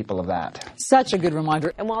remind people of that. Such a good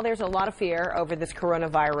reminder. And while there's a lot of fear over this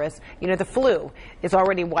coronavirus, you know, the flu is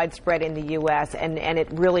already widespread in the U.S., and it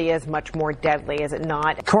really is much more deadly, is it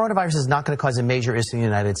not? Coronavirus is not going to cause a major issue in the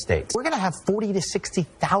United States. We're going to have 40 to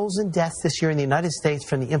 60,000 deaths this year in the United States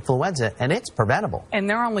from the influenza, and it's preventable. And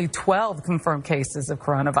there are only 12 confirmed cases of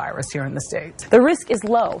coronavirus here in the States. The risk is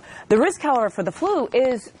low. The risk, however, for the flu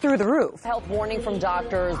is through the roof. Health warning from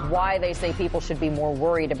doctors why they say people should be more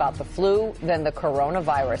worried about the flu than the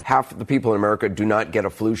coronavirus. Half of the people in America do not get a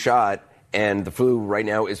flu shot, and the flu right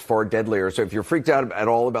now is far deadlier. So if you're freaked out at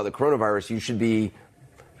all about the coronavirus, you should be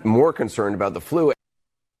more concerned about the flu.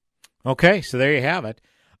 Okay, so there you have it.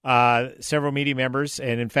 Several media members,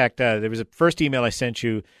 and in fact, there was a first email I sent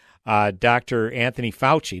you, Dr. Anthony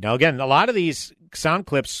Fauci. Now, again, a lot of these sound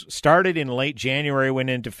clips started in late January, went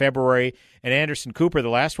into February, and Anderson Cooper, the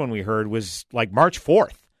last one we heard, was like March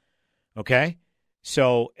 4th. Okay,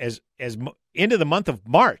 so as into the month of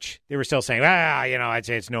March, they were still saying, I'd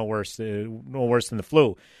say it's no worse than the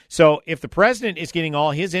flu. So if the president is getting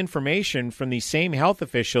all his information from these same health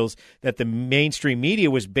officials that the mainstream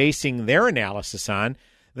media was basing their analysis on,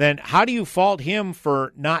 then how do you fault him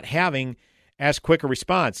for not having as quick a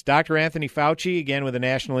response? Dr. Anthony Fauci, again with the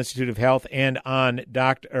National Institute of Health and on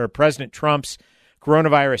President Trump's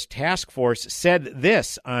coronavirus task force, said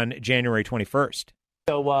this on January 21st.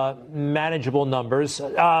 So manageable numbers.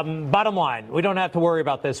 Bottom line, we don't have to worry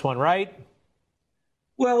about this one, right?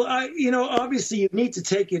 Well, obviously you need to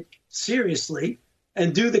take it seriously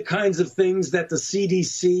and do the kinds of things that the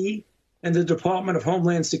CDC and the Department of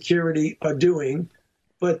Homeland Security are doing.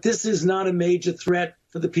 But this is not a major threat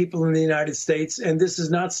for the people in the United States, and this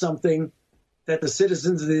is not something that the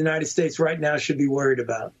citizens of the United States right now should be worried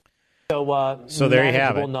about. So there you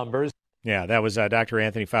have it. Numbers. Yeah, that was Dr.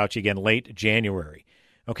 Anthony Fauci, again, late January.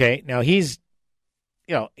 Okay, now he's,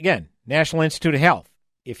 again, National Institute of Health.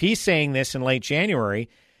 If he's saying this in late January,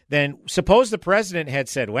 then suppose the president had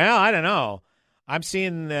said, well, I don't know, I'm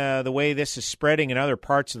seeing the way this is spreading in other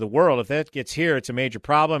parts of the world. If that gets here, it's a major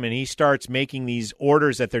problem, and he starts making these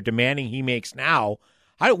orders that they're demanding he makes now.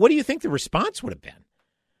 What do you think the response would have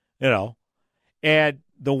been? And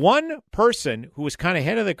the one person who was kind of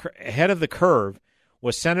ahead of the curve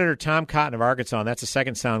was Senator Tom Cotton of Arkansas, and that's the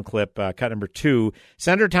second sound clip, cut number 2.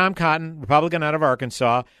 Senator Tom Cotton, Republican out of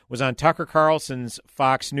Arkansas, was on Tucker Carlson's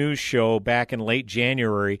Fox News show back in late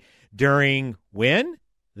January during, when?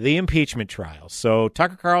 The impeachment trial. So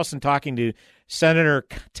Tucker Carlson talking to Senator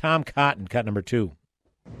Tom Cotton, cut number 2.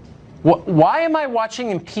 Why am I watching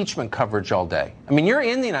impeachment coverage all day? I mean, you're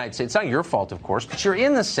in the United States. It's not your fault, of course, but you're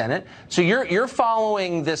in the Senate. So you're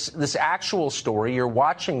following this actual story. You're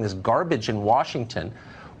watching this garbage in Washington.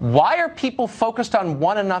 Why are people focused on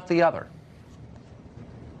one and not the other?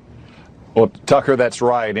 Well, Tucker, that's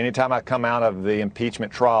right. Anytime I come out of the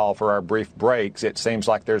impeachment trial for our brief breaks, it seems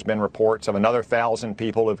like there's been reports of another 1,000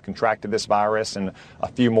 people who have contracted this virus and a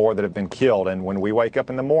few more that have been killed. And when we wake up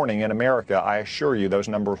in the morning in America, I assure you those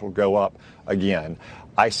numbers will go up again.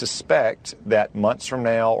 I suspect that months from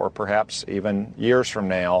now, or perhaps even years from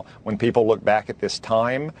now, when people look back at this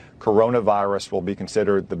time, coronavirus will be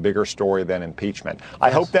considered the bigger story than impeachment. Yes.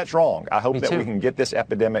 I hope that's wrong. I hope that we can get this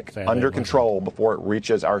epidemic under control before it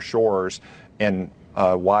reaches our shores in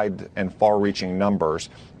wide and far-reaching numbers.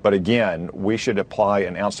 But again, we should apply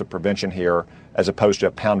an ounce of prevention here as opposed to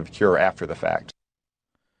a pound of cure after the fact.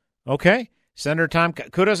 Okay.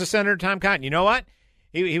 Kudos to Senator Tom Cotton. You know what?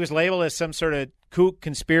 He was labeled as some sort of kook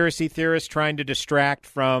conspiracy theorist trying to distract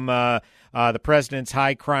from the president's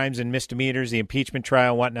high crimes and misdemeanors, the impeachment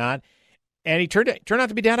trial and whatnot. And he turned out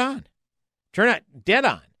to be dead on.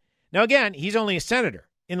 Now, again, he's only a senator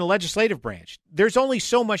in the legislative branch. There's only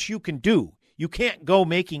so much you can do. You can't go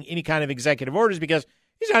making any kind of executive orders because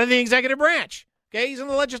he's not in the executive branch. Okay, he's in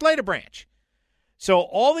the legislative branch. So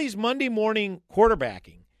all these Monday morning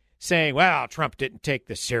quarterbacking, saying, well, Trump didn't take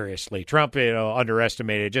this seriously. Trump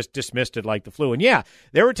underestimated it, just dismissed it like the flu. And yeah,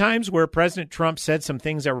 there were times where President Trump said some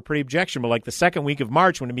things that were pretty objectionable, like the second week of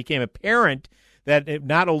March when it became apparent that it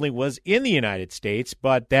not only was in the United States,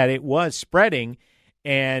 but that it was spreading.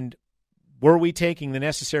 And were we taking the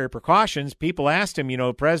necessary precautions? People asked him,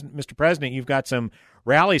 Mr. President, you've got some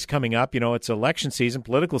rallies coming up. It's election season,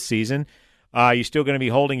 political season. You still going to be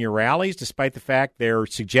holding your rallies despite the fact they're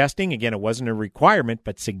suggesting, again, it wasn't a requirement,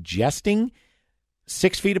 but suggesting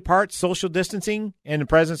 6 feet apart, social distancing. And the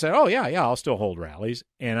president said, oh, yeah, I'll still hold rallies.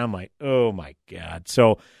 And I'm like, oh, my God.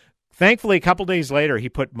 So thankfully, a couple days later, he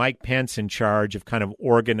put Mike Pence in charge of kind of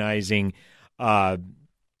organizing a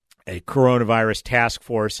coronavirus task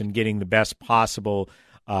force and getting the best possible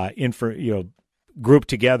group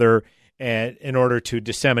together in order to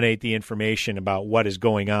disseminate the information about what is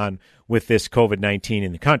going on with this COVID-19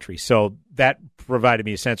 in the country. So that provided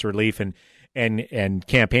me a sense of relief, and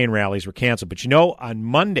campaign rallies were canceled. But on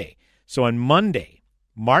Monday,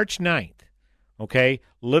 March 9th, okay,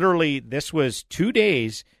 literally this was 2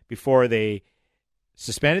 days before they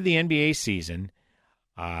suspended the NBA season,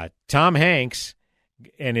 Tom Hanks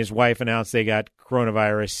and his wife announced they got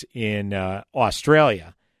coronavirus in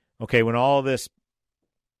Australia. Okay, when all this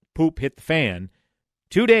poop hit the fan,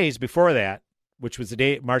 2 days before that, which was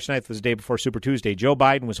March 9th was the day before Super Tuesday, Joe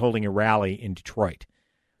Biden was holding a rally in Detroit.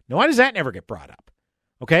 Now, why does that never get brought up?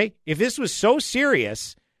 Okay, if this was so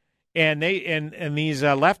serious, and these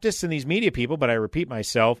leftists and these media people, but I repeat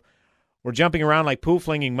myself, were jumping around like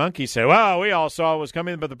poo-flinging monkeys, say, well, we all saw what was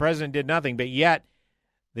coming, but the president did nothing. But yet,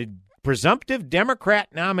 the presumptive Democrat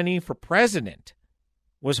nominee for president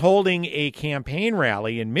was holding a campaign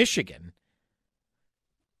rally in Michigan.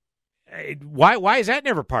 Why is that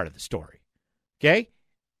never part of the story? Okay?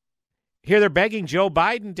 Here they're begging Joe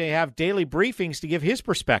Biden to have daily briefings to give his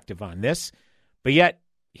perspective on this, but yet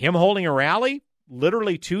him holding a rally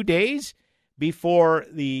literally 2 days before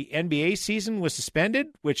the NBA season was suspended,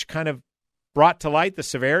 which kind of brought to light the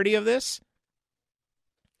severity of this.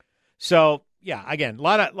 So, yeah, again,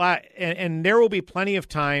 and there will be plenty of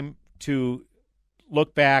time to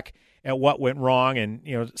look back at what went wrong.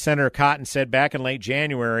 And, Senator Cotton said back in late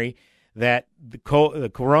January that the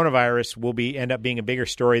coronavirus will end up being a bigger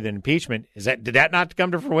story than impeachment. Did that not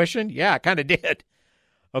come to fruition? Yeah, it kind of did.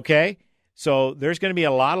 Okay, so there's going to be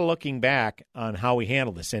a lot of looking back on how we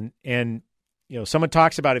handle this. And someone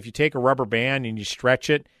talks about if you take a rubber band and you stretch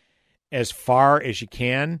it as far as you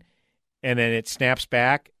can, and then it snaps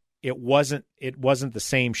back, it wasn't the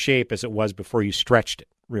same shape as it was before you stretched it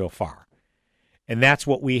real far. And that's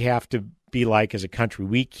what we have to be like as a country.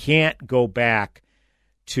 We can't go back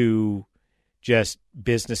to just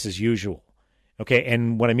business as usual. Okay,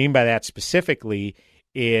 and what I mean by that specifically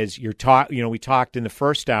is we talked in the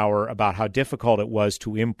first hour about how difficult it was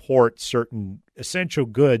to import certain essential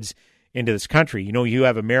goods into this country. You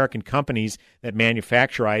have American companies that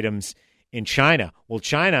manufacture items in China. Well,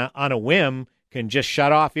 China, on a whim, can just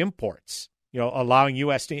shut off imports, allowing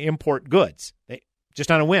U.S. to import goods,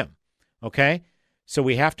 just on a whim, okay? So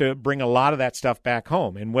we have to bring a lot of that stuff back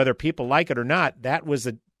home. And whether people like it or not, that was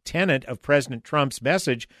the tenet of President Trump's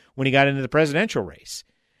message when he got into the presidential race.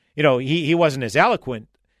 He wasn't as eloquent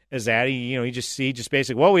as that. He just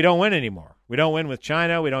basically, well, we don't win anymore. We don't win with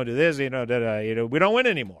China. We don't do this. We don't win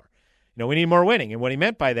anymore. We need more winning. And what he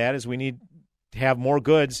meant by that is we need to have more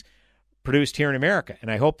goods produced here in America. And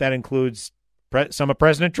I hope that includes some of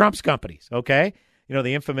President Trump's companies, okay?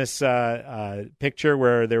 The infamous picture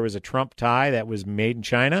where there was a Trump tie that was made in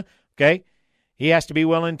China, okay? He has to be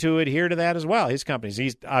willing to adhere to that as well, his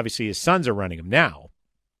companies. Obviously, his sons are running them now.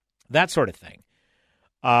 That sort of thing.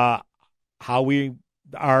 How we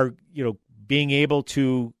are, being able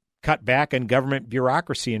to cut back on government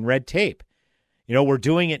bureaucracy and red tape. We're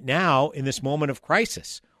doing it now in this moment of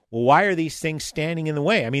crisis. Well, why are these things standing in the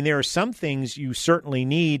way? I mean, there are some things you certainly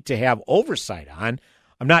need to have oversight on.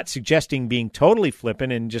 I'm not suggesting being totally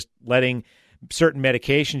flippant and just letting certain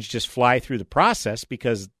medications just fly through the process,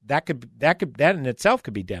 because that in itself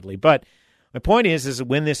could be deadly. But my point is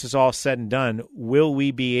when this is all said and done, will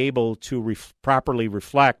we be able to properly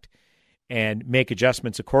reflect and make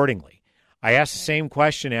adjustments accordingly? I asked the same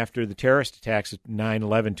question after the terrorist attacks of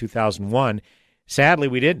 9/11/2001. Sadly,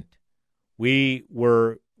 we didn't. We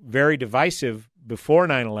were very divisive before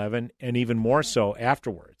 9/11 and even more so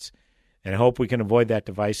afterwards. And I hope we can avoid that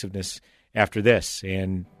divisiveness after this.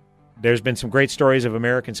 And there's been some great stories of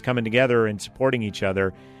Americans coming together and supporting each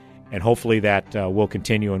other, and hopefully that will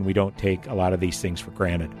continue and we don't take a lot of these things for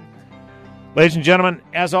granted. Ladies and gentlemen,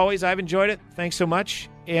 as always, I've enjoyed it. Thanks so much.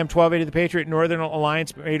 AM 1280 The Patriot, Northern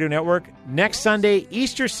Alliance Radio Network. Next Sunday,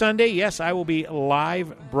 Easter Sunday, yes, I will be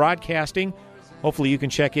live broadcasting. Hopefully you can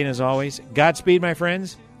check in as always. Godspeed, my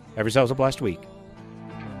friends. Have yourselves a blessed week.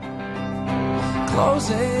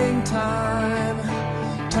 Closing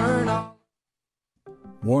time. Turn off.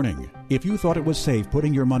 Warning, if you thought it was safe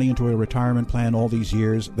putting your money into a retirement plan all these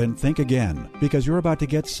years, then think again, because you're about to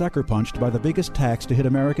get sucker punched by the biggest tax to hit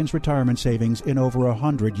Americans' retirement savings in over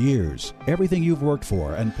 100 years. Everything you've worked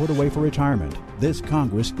for and put away for retirement, this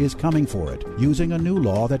Congress is coming for it, using a new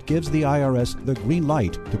law that gives the IRS the green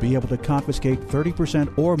light to be able to confiscate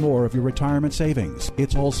 30% or more of your retirement savings.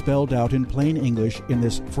 It's all spelled out in plain English in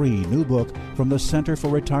this free new book from the Center for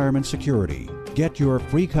Retirement Security. Get your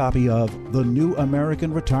free copy of The New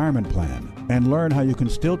American Retirement Plan and learn how you can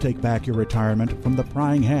still take back your retirement from the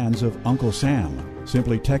prying hands of Uncle Sam.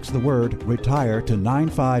 Simply text the word RETIRE to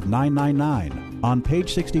 95999. On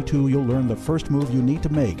page 62, you'll learn the first move you need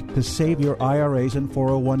to make to save your IRAs and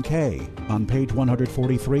 401k. On page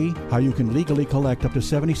 143, how you can legally collect up to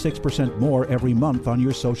 76% more every month on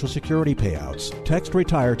your Social Security payouts. Text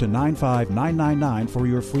RETIRE to 95999 for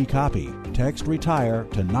your free copy. Text RETIRE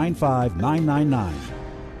to 95999.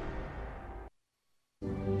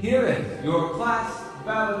 Here is your class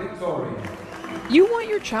valedictorian. You want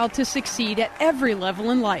your child to succeed at every level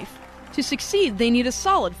in life. To succeed, they need a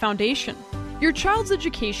solid foundation. Your child's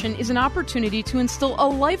education is an opportunity to instill a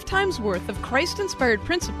lifetime's worth of Christ-inspired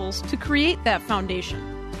principles to create that foundation.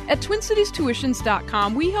 At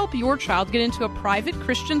TwinCitiesTuitions.com, we help your child get into a private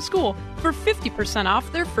Christian school for 50%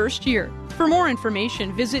 off their first year. For more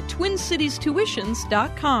information, visit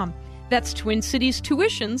TwinCitiesTuitions.com. That's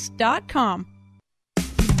TwinCitiesTuitions.com.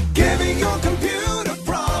 Giving your computer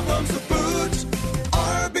problems the boot.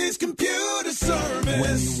 Arby's Computer service.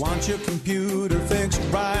 When you want your computer fixed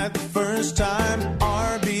right the first time,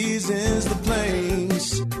 Arby's is the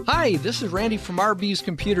place. Hi, this is Randy from RB's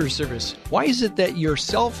Computer Service. Why is it that your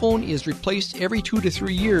cell phone is replaced every 2 to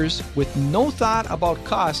 3 years with no thought about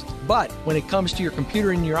cost, but when it comes to your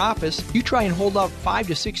computer in your office, you try and hold out 5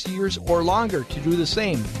 to 6 years or longer to do the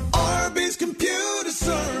same? Arby's Computer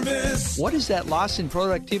Service. What is that loss in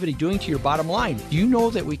productivity doing to your bottom line? Do you know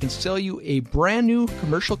that we can sell you a brand new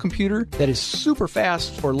commercial computer that is super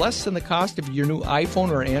fast for less than the cost of your new iPhone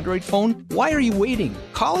or Android phone? Why are you waiting?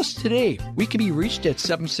 Call us today. We can be reached at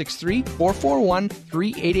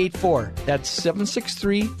 763-441-3884. That's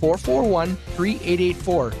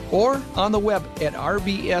 763-441-3884. Or on the web at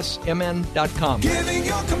rbsmn.com. Giving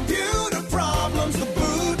your computer problems the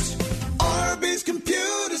boot. Arby's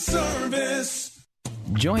Computer Service.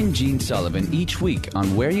 Join Gene Sullivan each week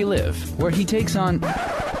on Where You Live, where he takes on...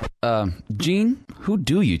 Gene, who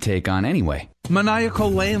do you take on anyway?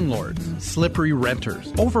 Maniacal landlords, slippery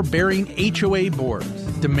renters, overbearing HOA boards,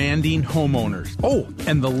 demanding homeowners. Oh,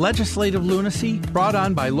 and the legislative lunacy brought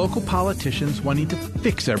on by local politicians wanting to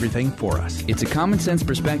fix everything for us. It's a common sense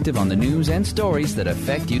perspective on the news and stories that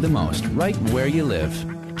affect you the most, right where you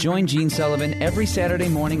live. Join Gene Sullivan every Saturday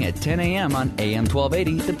morning at 10 a.m. on AM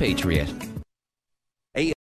 1280, The Patriot.